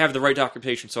they have the right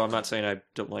documentation, so I'm not saying I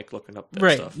don't like looking up that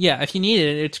Right. stuff. Yeah, if you need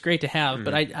it, it's great to have,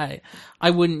 but I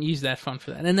wouldn't use that phone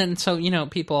for that. And then, so,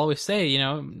 people always say,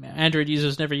 Android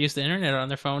users never use the internet on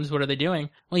their phones. What are they doing?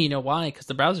 Well, you know why? Because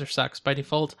the browser sucks by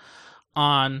default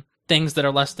on things that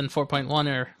are less than 4.1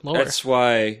 or lower. That's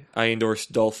why I endorse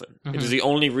Dolphin. It is the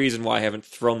only reason why I haven't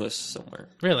thrown this somewhere.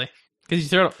 Really? Because you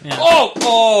throw it... Yeah.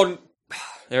 Oh!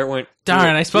 There it went.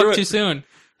 Darn, I spoke too soon.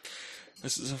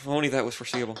 This is, if only that was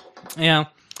foreseeable. Yeah.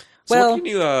 So Well, what can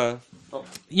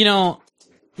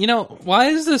you, why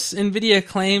is this NVIDIA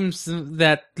claims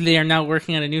that they are now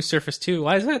working on a new Surface 2?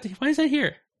 Why is that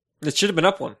here? it should have been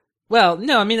up one. Well,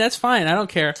 no, I mean, that's fine. I don't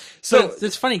care. So- But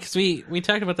it's funny because we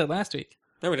talked about that last week.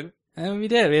 No, we didn't. And we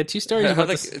did. We had two stories I about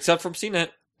think this. it's up from CNET.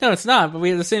 No, it's not, but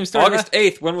we had the same story August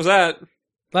 8th. When was that?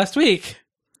 last week.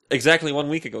 Exactly 1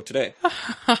 week ago today.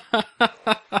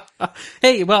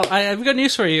 Hey, well, I've got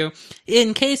news for you.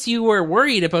 In case you were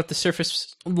worried about the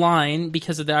Surface line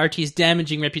because of the RT's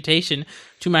damaging reputation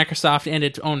to Microsoft and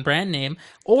its own brand name,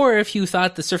 or if you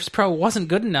thought the Surface Pro wasn't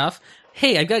good enough,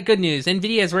 hey, I've got good news.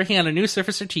 NVIDIA is working on a new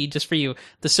Surface RT just for you,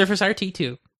 the Surface RT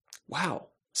 2. Wow.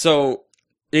 So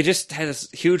they just had this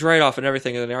huge write-off and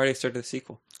everything, and then they already started the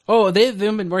sequel. Oh, they've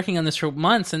been working on this for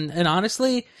months, and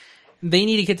honestly, they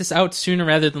need to get this out sooner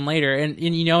rather than later. And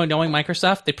knowing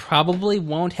Microsoft, they probably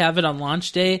won't have it on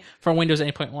launch day for Windows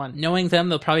 8.1. Knowing them,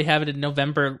 they'll probably have it in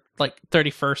November,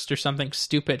 31st or something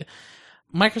stupid.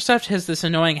 Microsoft has this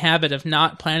annoying habit of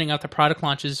not planning out the product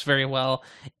launches very well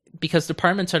because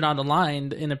departments are not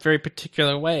aligned in a very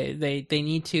particular way. They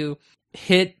need to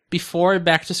hit before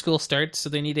back to school starts, so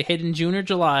they need to hit in June or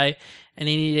July, and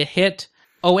they need to hit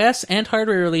OS and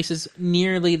hardware releases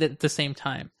nearly at the same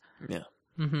time. Yeah.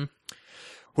 Mm-hmm.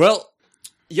 Well,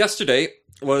 yesterday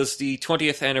was the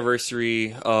 20th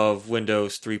anniversary of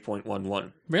Windows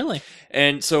 3.11. Really?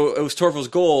 And so it was Torvald's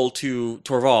goal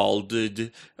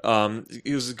it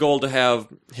was a goal to have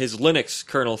his Linux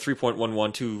kernel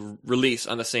 3.11 to release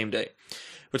on the same day.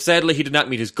 But sadly, he did not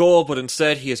meet his goal, but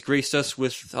instead he has graced us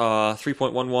with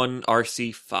 3.11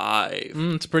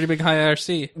 RC5. It's a pretty big high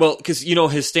IRC. Well, because,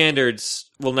 his standards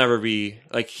will never be,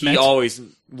 he Met? always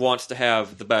wants to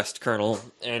have the best kernel,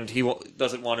 and he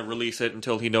doesn't want to release it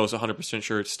until he knows 100%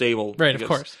 sure it's stable. Right, of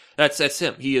course. That's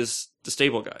him. He is the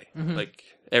stable guy. Mm-hmm.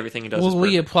 Everything he does Well, is we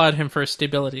perfect. applaud him for his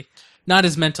stability. Not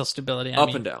his mental stability. I Up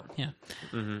mean. and down. Yeah.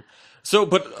 Mm-hmm. So,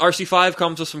 but RC5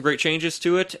 comes with some great changes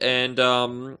to it, and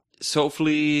so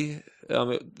hopefully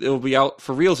it'll be out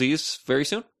for realsies very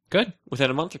soon, Good.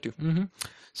 within a month or two.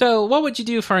 So, what would you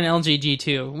do for an LG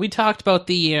G2? We talked about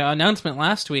the announcement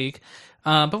last week,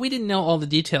 but we didn't know all the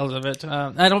details of it.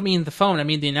 I don't mean the phone, I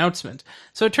mean the announcement.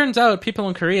 So it turns out people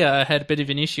in Korea had a bit of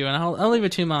an issue, and I'll leave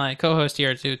it to my co-host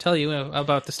here to tell you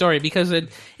about the story, because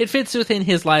it fits within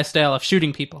his lifestyle of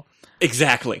shooting people.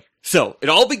 Exactly. So, it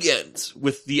all begins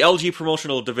with the LG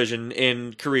promotional division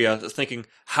in Korea thinking,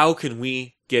 how can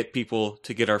we get people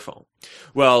to get our phone?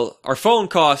 Well, our phone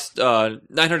cost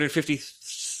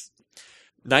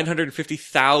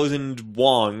 950,000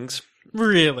 wongs.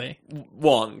 Really?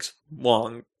 Wongs.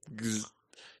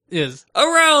 Is.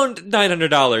 Around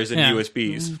 $900 in Yeah.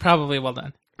 USBs. Probably well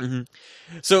done.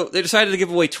 So, they decided to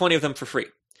give away 20 of them for free.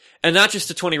 And not just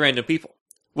to 20 random people.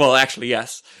 Well, actually,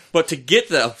 yes. But to get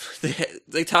them,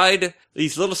 they tied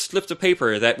these little slips of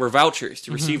paper that were vouchers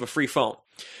to receive a free phone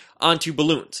onto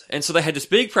balloons. And so they had this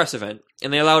big press event,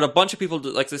 and they allowed a bunch of people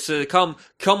to, like, they said, come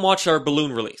watch our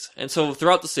balloon release. And so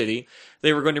throughout the city,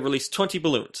 they were going to release 20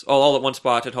 balloons, all at one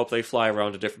spot, and hope they fly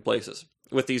around to different places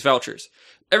with these vouchers.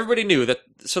 Everybody knew that,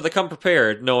 so they come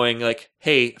prepared, knowing, like,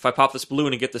 hey, if I pop this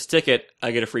balloon and get this ticket,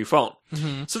 I get a free phone.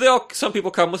 So some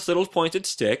people come with little pointed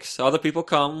sticks, other people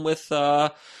come with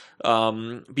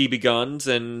BB guns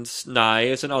and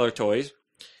knives and other toys.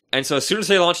 And so as soon as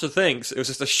they launched the things, it was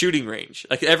just a shooting range.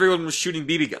 Like, everyone was shooting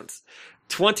BB guns.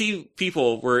 20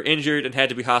 people were injured and had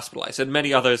to be hospitalized, and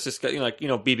many others just got,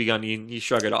 BB gun, you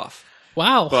shrug it off.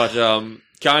 Wow. But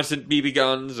constant BB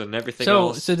guns and everything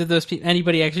else. So did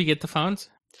anybody actually get the phones?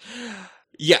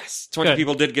 Yes, 20 Good.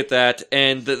 people did get that,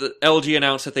 and the LG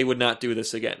announced that they would not do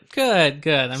this again. Good.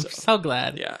 I'm so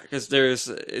glad. Yeah, because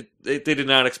they did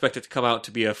not expect it to come out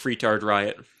to be a freetard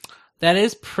riot. That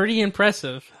is pretty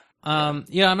impressive. I'm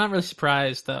not really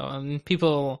surprised though.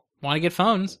 People want to get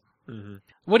phones.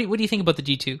 What do you think about the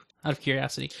G2? Out of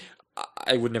curiosity,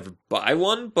 I would never buy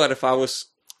one, but if I was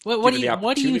what do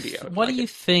you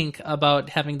think about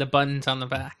having the buttons on the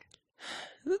back?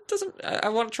 It doesn't. I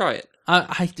want to try it.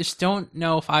 I just don't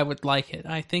know if I would like it.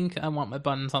 I think I want my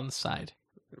buttons on the side.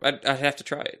 I'd have to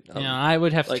try it. I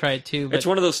would have to try it too. But... It's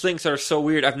one of those things that are so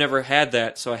weird. I've never had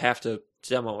that, so I have to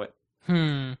demo it.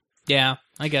 Yeah,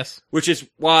 I guess. Which is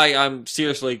why I'm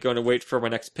seriously going to wait for my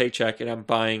next paycheck, and I'm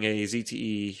buying a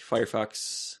ZTE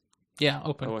Firefox. Yeah,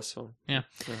 open OS phone. Yeah.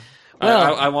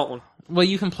 Well, I want one. Well,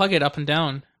 you can plug it up and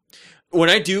down. When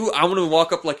I do, I'm going to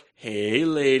walk up like, hey,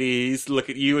 ladies, look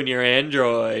at you and your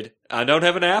Android. I don't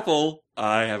have an Apple.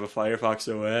 I have a Firefox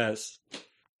OS.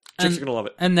 Chicks are going to love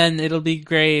it. And then it'll be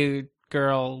Gray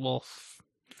Girl Wolf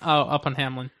up on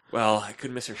Hamlin. Well, I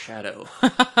could miss her shadow.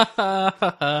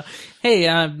 Hey,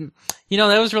 that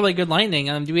was really good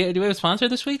lightning. Do we have a sponsor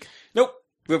this week? Nope.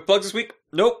 Do we have plugs this week?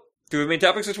 Nope. Do we have main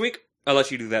topics this week? I'll let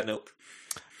you do that. Nope.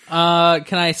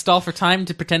 Can I stall for time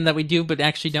to pretend that we do, but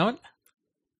actually don't?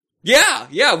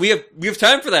 Yeah, we have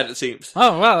time for that, it seems.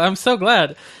 Oh, wow, I'm so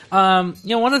glad.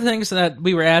 One of the things that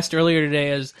we were asked earlier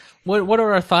today is, what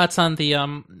are our thoughts on the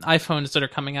iPhones that are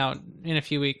coming out in a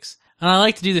few weeks? And I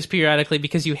like to do this periodically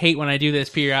because you hate when I do this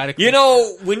periodically.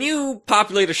 When you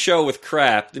populate a show with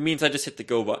crap, it means I just hit the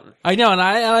go button. I know, and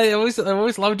I always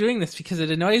love doing this because it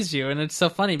annoys you, and it's so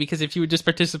funny because if you would just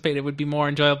participate, it would be more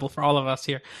enjoyable for all of us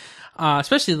here.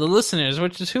 Especially the listeners,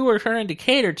 which is who we're trying to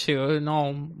cater to in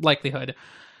all likelihood.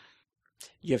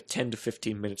 You have 10 to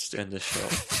 15 minutes to end this show.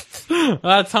 Well,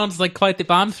 that sounds like quite the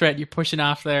bomb threat you're pushing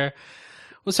off there.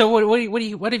 Well, so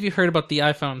what have you heard about the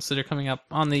iPhones that are coming up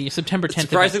on the September 10th?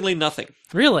 Surprisingly, nothing.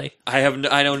 Really? I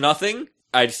know nothing.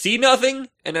 I see nothing,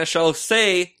 and I shall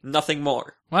say nothing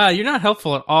more. Wow, you're not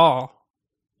helpful at all.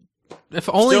 If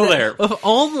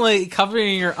only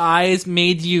covering your eyes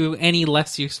made you any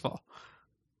less useful.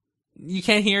 You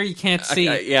can't hear, you can't see.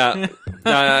 I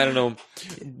don't know.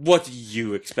 What do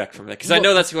you expect from that? Because I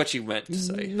know that's what you meant to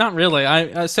say. Not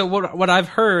really. So what I've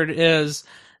heard is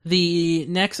the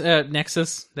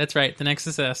Nexus. That's right, the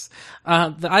Nexus S.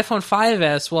 The iPhone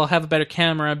 5S will have a better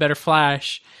camera, a better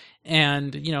flash,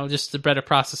 and just a better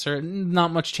processor.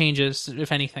 Not much changes,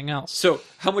 if anything else. So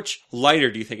how much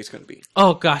lighter do you think it's going to be?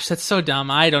 Oh gosh, that's so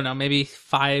dumb. I don't know. Maybe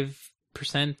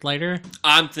 5% lighter.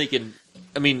 I'm thinking.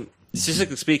 I mean,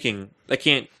 statistically speaking, they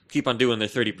can't keep on doing their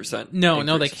 30%.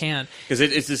 No, they can't. Because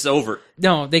it's just over.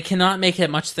 No, they cannot make it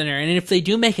much thinner. And if they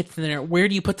do make it thinner, where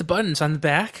do you put the buttons? On the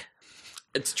back?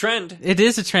 It's a trend. It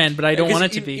is a trend, but I don't want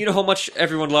it to be. You know how much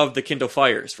everyone loved the Kindle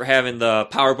Fires for having the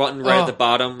power button right at the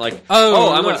bottom? Like,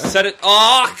 I'm going to set it...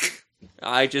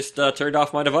 I just turned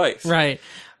off my device. Right.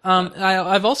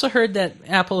 I've also heard that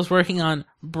Apple is working on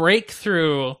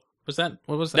breakthrough... Was that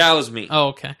what was that? That was me. Oh,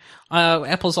 okay.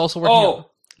 Apple's also working. On,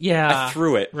 yeah, I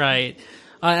threw it. Right.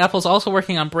 Apple's also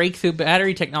working on breakthrough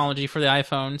battery technology for the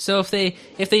iPhone. So if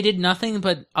they did nothing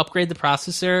but upgrade the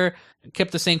processor,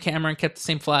 kept the same camera and kept the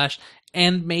same flash,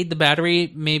 and made the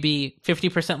battery maybe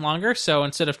 50% longer, so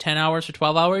instead of 10 hours or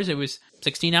 12 hours, it was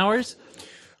 16 hours,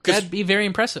 that'd be very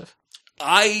impressive.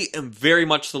 I am very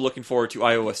much still looking forward to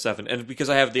iOS 7, and because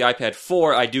I have the iPad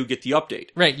 4, I do get the update.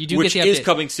 Right, you do which get the update. is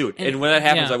coming soon, and when that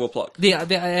happens, I will plug. The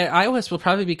iOS will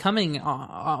probably be coming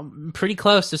pretty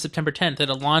close to September 10th.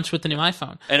 It'll launch with the new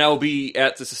iPhone. And I will be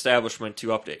at this establishment to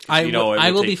update.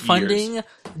 I will be funding years.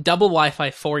 double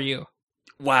Wi-Fi for you.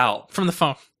 Wow. From the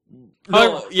phone.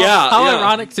 No, How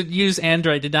ironic to use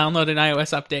Android to download an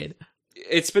iOS update.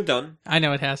 It's been done. I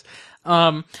know it has.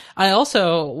 I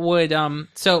also would,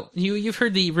 so you've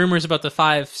heard the rumors about the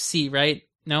 5C, right?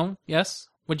 No? Yes?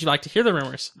 Would you like to hear the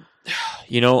rumors?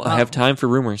 I have time for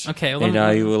rumors. Okay. And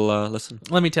I will listen.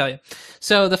 Let me tell you.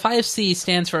 So the 5C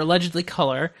stands for allegedly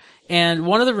color, and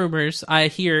one of the rumors I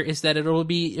hear is that it will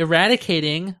be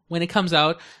eradicating, when it comes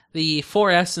out, the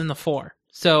 4S and the 4.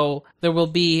 So there will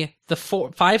be the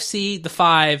 5C, the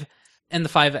 5, and the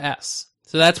 5S.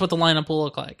 So that's what the lineup will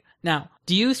look like. Now,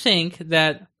 do you think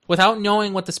that, without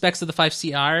knowing what the specs of the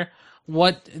 5C are,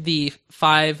 what the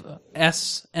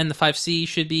 5S and the 5C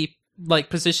should be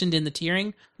positioned in the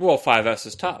tiering? Well, 5S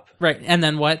is top. Right. And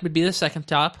then what would be the second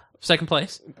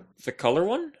place? The color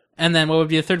one? And then what would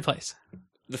be the third place?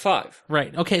 The 5.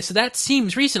 Right. Okay, so that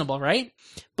seems reasonable, right?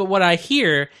 But what I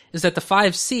hear is that the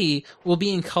 5C will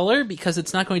be in color because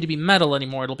it's not going to be metal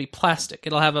anymore. It'll be plastic.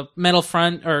 It'll have a metal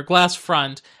front or glass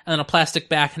front and then a plastic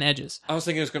back and edges. I was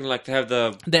thinking it was going to have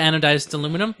the anodized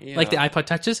aluminum, yeah. like the iPod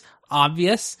Touches.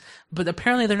 Obvious. But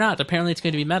apparently they're not. Apparently it's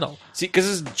going to be metal. See,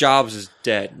 because Jobs is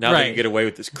dead. Now they can get away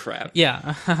with this crap.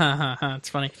 Yeah. It's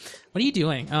funny. What are you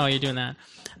doing? Oh, you're doing that.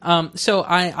 So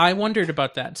I wondered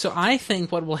about that. So I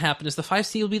think what will happen is the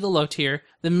 5C will be the low tier,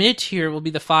 the mid tier will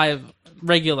be the 5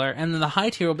 regular, and then the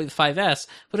high tier will be the 5S.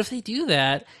 But if they do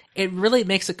that, it really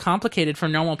makes it complicated for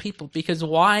normal people, because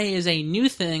why is a new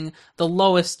thing the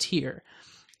lowest tier?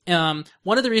 One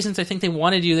of the reasons I think they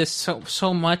want to do this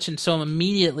so much and so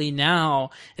immediately now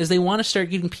is they want to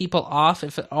start getting people off,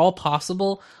 if at all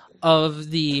possible, of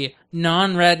the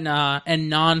non-Retina and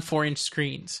non-4-inch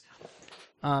screens.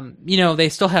 They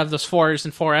still have those 4s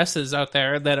and 4Ss out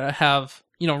there that have,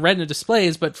 Retina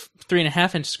displays, but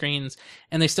 3.5-inch screens,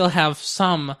 and they still have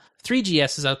some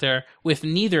 3GSs out there with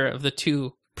neither of the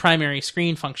two primary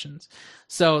screen functions.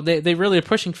 So they really are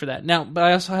pushing for that. Now, but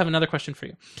I also have another question for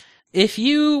you. If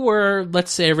you were,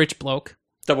 let's say, a rich bloke.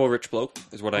 Double rich bloke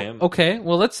is what I am. Okay,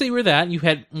 well, let's say you were that. You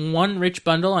had one rich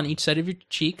bundle on each side of your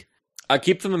cheek. I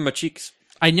keep them in my cheeks.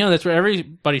 I know, that's where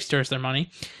everybody stores their money.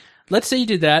 Let's say you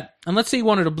did that, and let's say you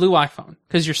wanted a blue iPhone,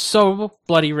 because you're so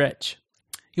bloody rich.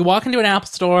 You walk into an Apple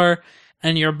store,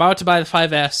 and you're about to buy the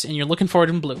 5S, and you're looking for it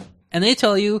in blue. And they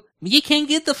tell you, you can't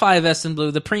get the 5S in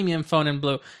blue, the premium phone in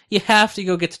blue. You have to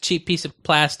go get the cheap piece of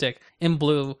plastic in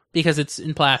blue, because it's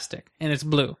in plastic, and it's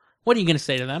blue. What are you going to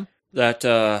say to them? That,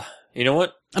 you know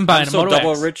what? I'm buying a Moto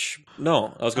double X. Rich.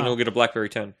 No, I was going to go get a BlackBerry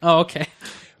 10. Oh, okay.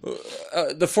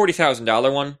 The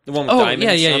 $40,000 one, the one with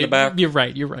diamonds on the back. You're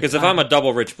right. Because if I'm a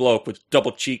double rich bloke with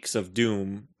double cheeks of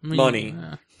doom, money,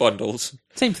 bundles.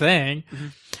 Same thing. Mm-hmm.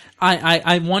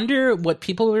 I wonder what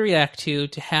people will react to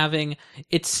having,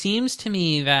 it seems to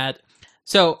me that,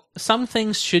 so some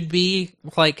things should be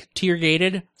tier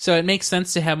gated, so it makes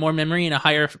sense to have more memory in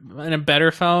a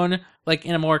better phone,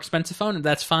 in a more expensive phone.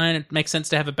 That's fine. It makes sense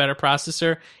to have a better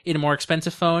processor in a more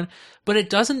expensive phone, but it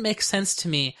doesn't make sense to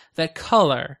me that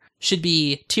color should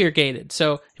be tier gated.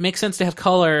 So it makes sense to have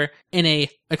color in a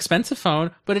expensive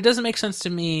phone, but it doesn't make sense to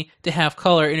me to have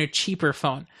color in a cheaper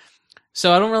phone.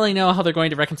 So I don't really know how they're going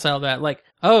to reconcile that.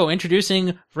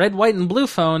 Introducing red, white, and blue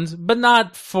phones, but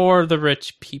not for the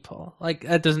rich people.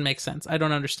 That doesn't make sense. I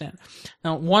don't understand.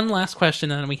 Now, one last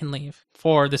question, and then we can leave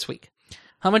for this week.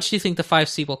 How much do you think the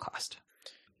 5C will cost?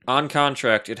 On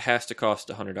contract, it has to cost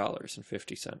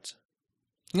 $100.50.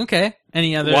 Okay.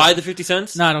 Any other? Why the 50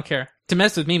 cents? No, I don't care. To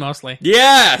mess with me, mostly.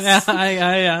 Yes! Yeah,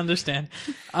 I understand.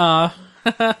 Why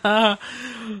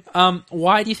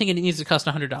do you think it needs to cost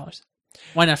 $100?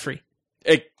 Why not free?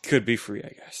 It could be free,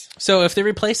 I guess. So if they're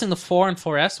replacing the 4 and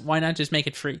 4S, why not just make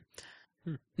it free?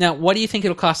 Now, what do you think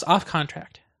it'll cost off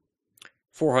contract?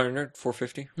 $400,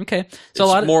 $450. Okay,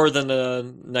 so it's more than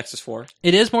the Nexus 4.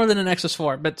 It is more than a Nexus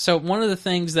 4, but so one of the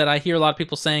things that I hear a lot of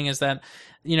people saying is that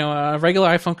a regular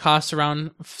iPhone costs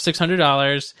around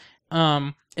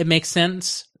 $600. It makes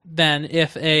sense then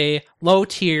if a low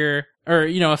tier, or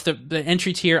if the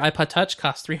entry tier iPod Touch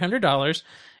costs $300.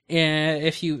 And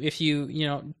if you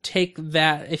take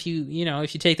that, if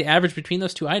you take the average between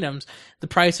those two items, the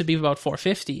price would be about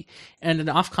 $450, and an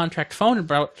off-contract phone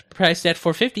about priced at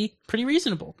 $450, pretty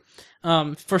reasonable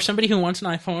for somebody who wants an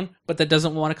iPhone but that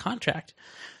doesn't want a contract.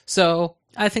 So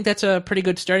I think that's a pretty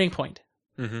good starting point.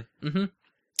 Yeah.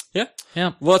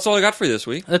 Yeah. Well, that's all I got for you this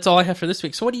week. That's all I have for this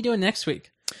week. So what are you doing next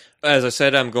week? As I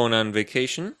said, I'm going on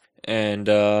vacation, and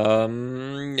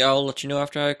I'll let you know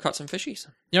after I caught some fishies.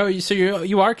 So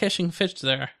you are catching fish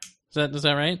there. Is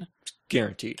that right?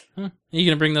 Guaranteed. Huh. Are you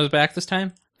going to bring those back this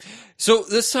time? So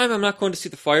this time I'm not going to see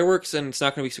the fireworks, and it's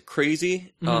not going to be so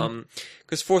crazy.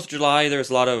 Because 4th of July, there's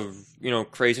a lot of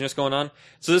craziness going on.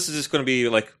 So this is just going to be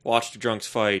like watch the drunks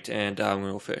fight, and I'm going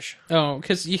to go fish. Oh,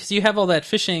 because you have all that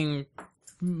fishing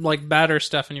like batter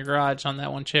stuff in your garage on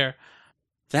that one chair.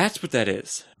 That's what that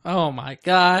is. Oh my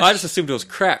gosh! I just assumed it was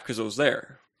crap because it was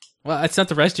there. Well, it's not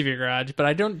the rest of your garage, but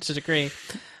I don't disagree.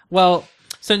 Well,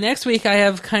 so next week I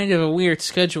have kind of a weird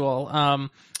schedule.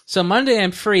 So Monday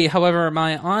I'm free. However,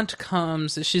 my aunt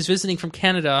comes. She's visiting from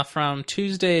Canada from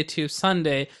Tuesday to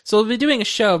Sunday. So we'll be doing a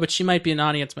show, but she might be an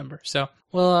audience member. So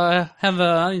we'll have an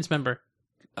audience member.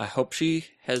 I hope she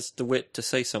has the wit to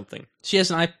say something. She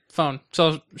has an iPhone,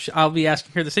 so I'll be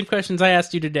asking her the same questions I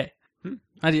asked you today.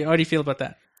 How do you feel about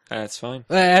that? That's fine.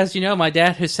 As you know, my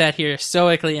dad has sat here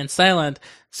stoically and silent,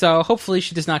 so hopefully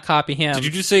she does not copy him. Did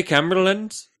you just say camera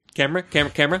lens? Camera?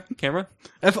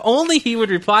 If only he would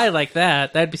reply like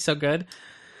that. That'd be so good.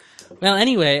 Well,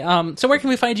 anyway, so where can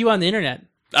we find you on the internet?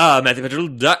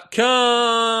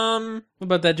 MatthewPetrol.com. What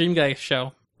about that Dream Guy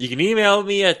show? You can email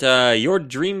me at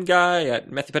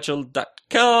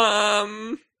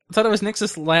yourdreamguy@MatthewPetrol.com. I thought it was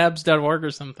nexuslabs.org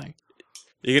or something.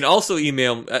 You can also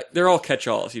email... they're all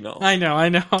catch-alls, I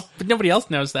know. But nobody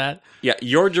else knows that. Yeah,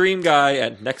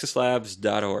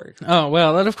 yourdreamguy@nexuslabs.org. Oh,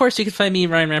 well, and of course you can find me,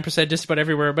 Ryan Rampersad, just about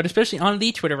everywhere, but especially on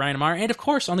the Twitter, Ryan Amar, and of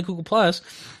course on the Google+,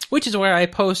 which is where I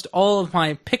post all of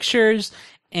my pictures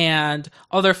and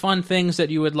other fun things that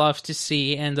you would love to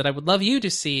see and that I would love you to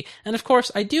see. And of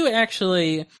course, I do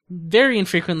actually, very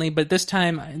infrequently, but this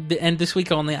time, and this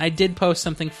week only, I did post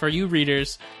something for you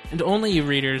readers, and only you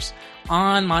readers,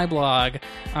 on my blog.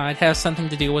 It has something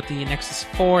to do with the Nexus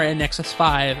 4 and Nexus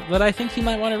 5 that I think you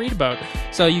might want to read about.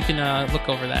 So you can look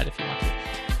over that if you want to.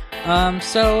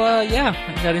 Yeah.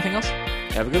 Got anything else?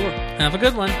 Have a good one. Have a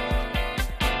good one.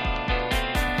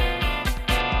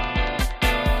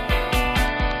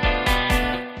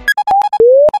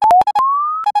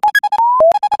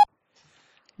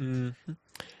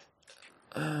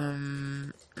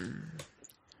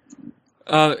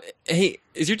 Hey,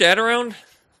 is your dad around?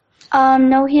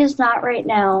 No, he is not right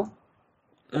now.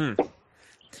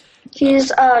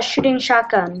 He's shooting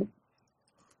shotgun.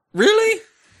 Really?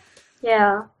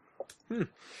 Yeah.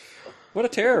 What a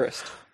terrorist.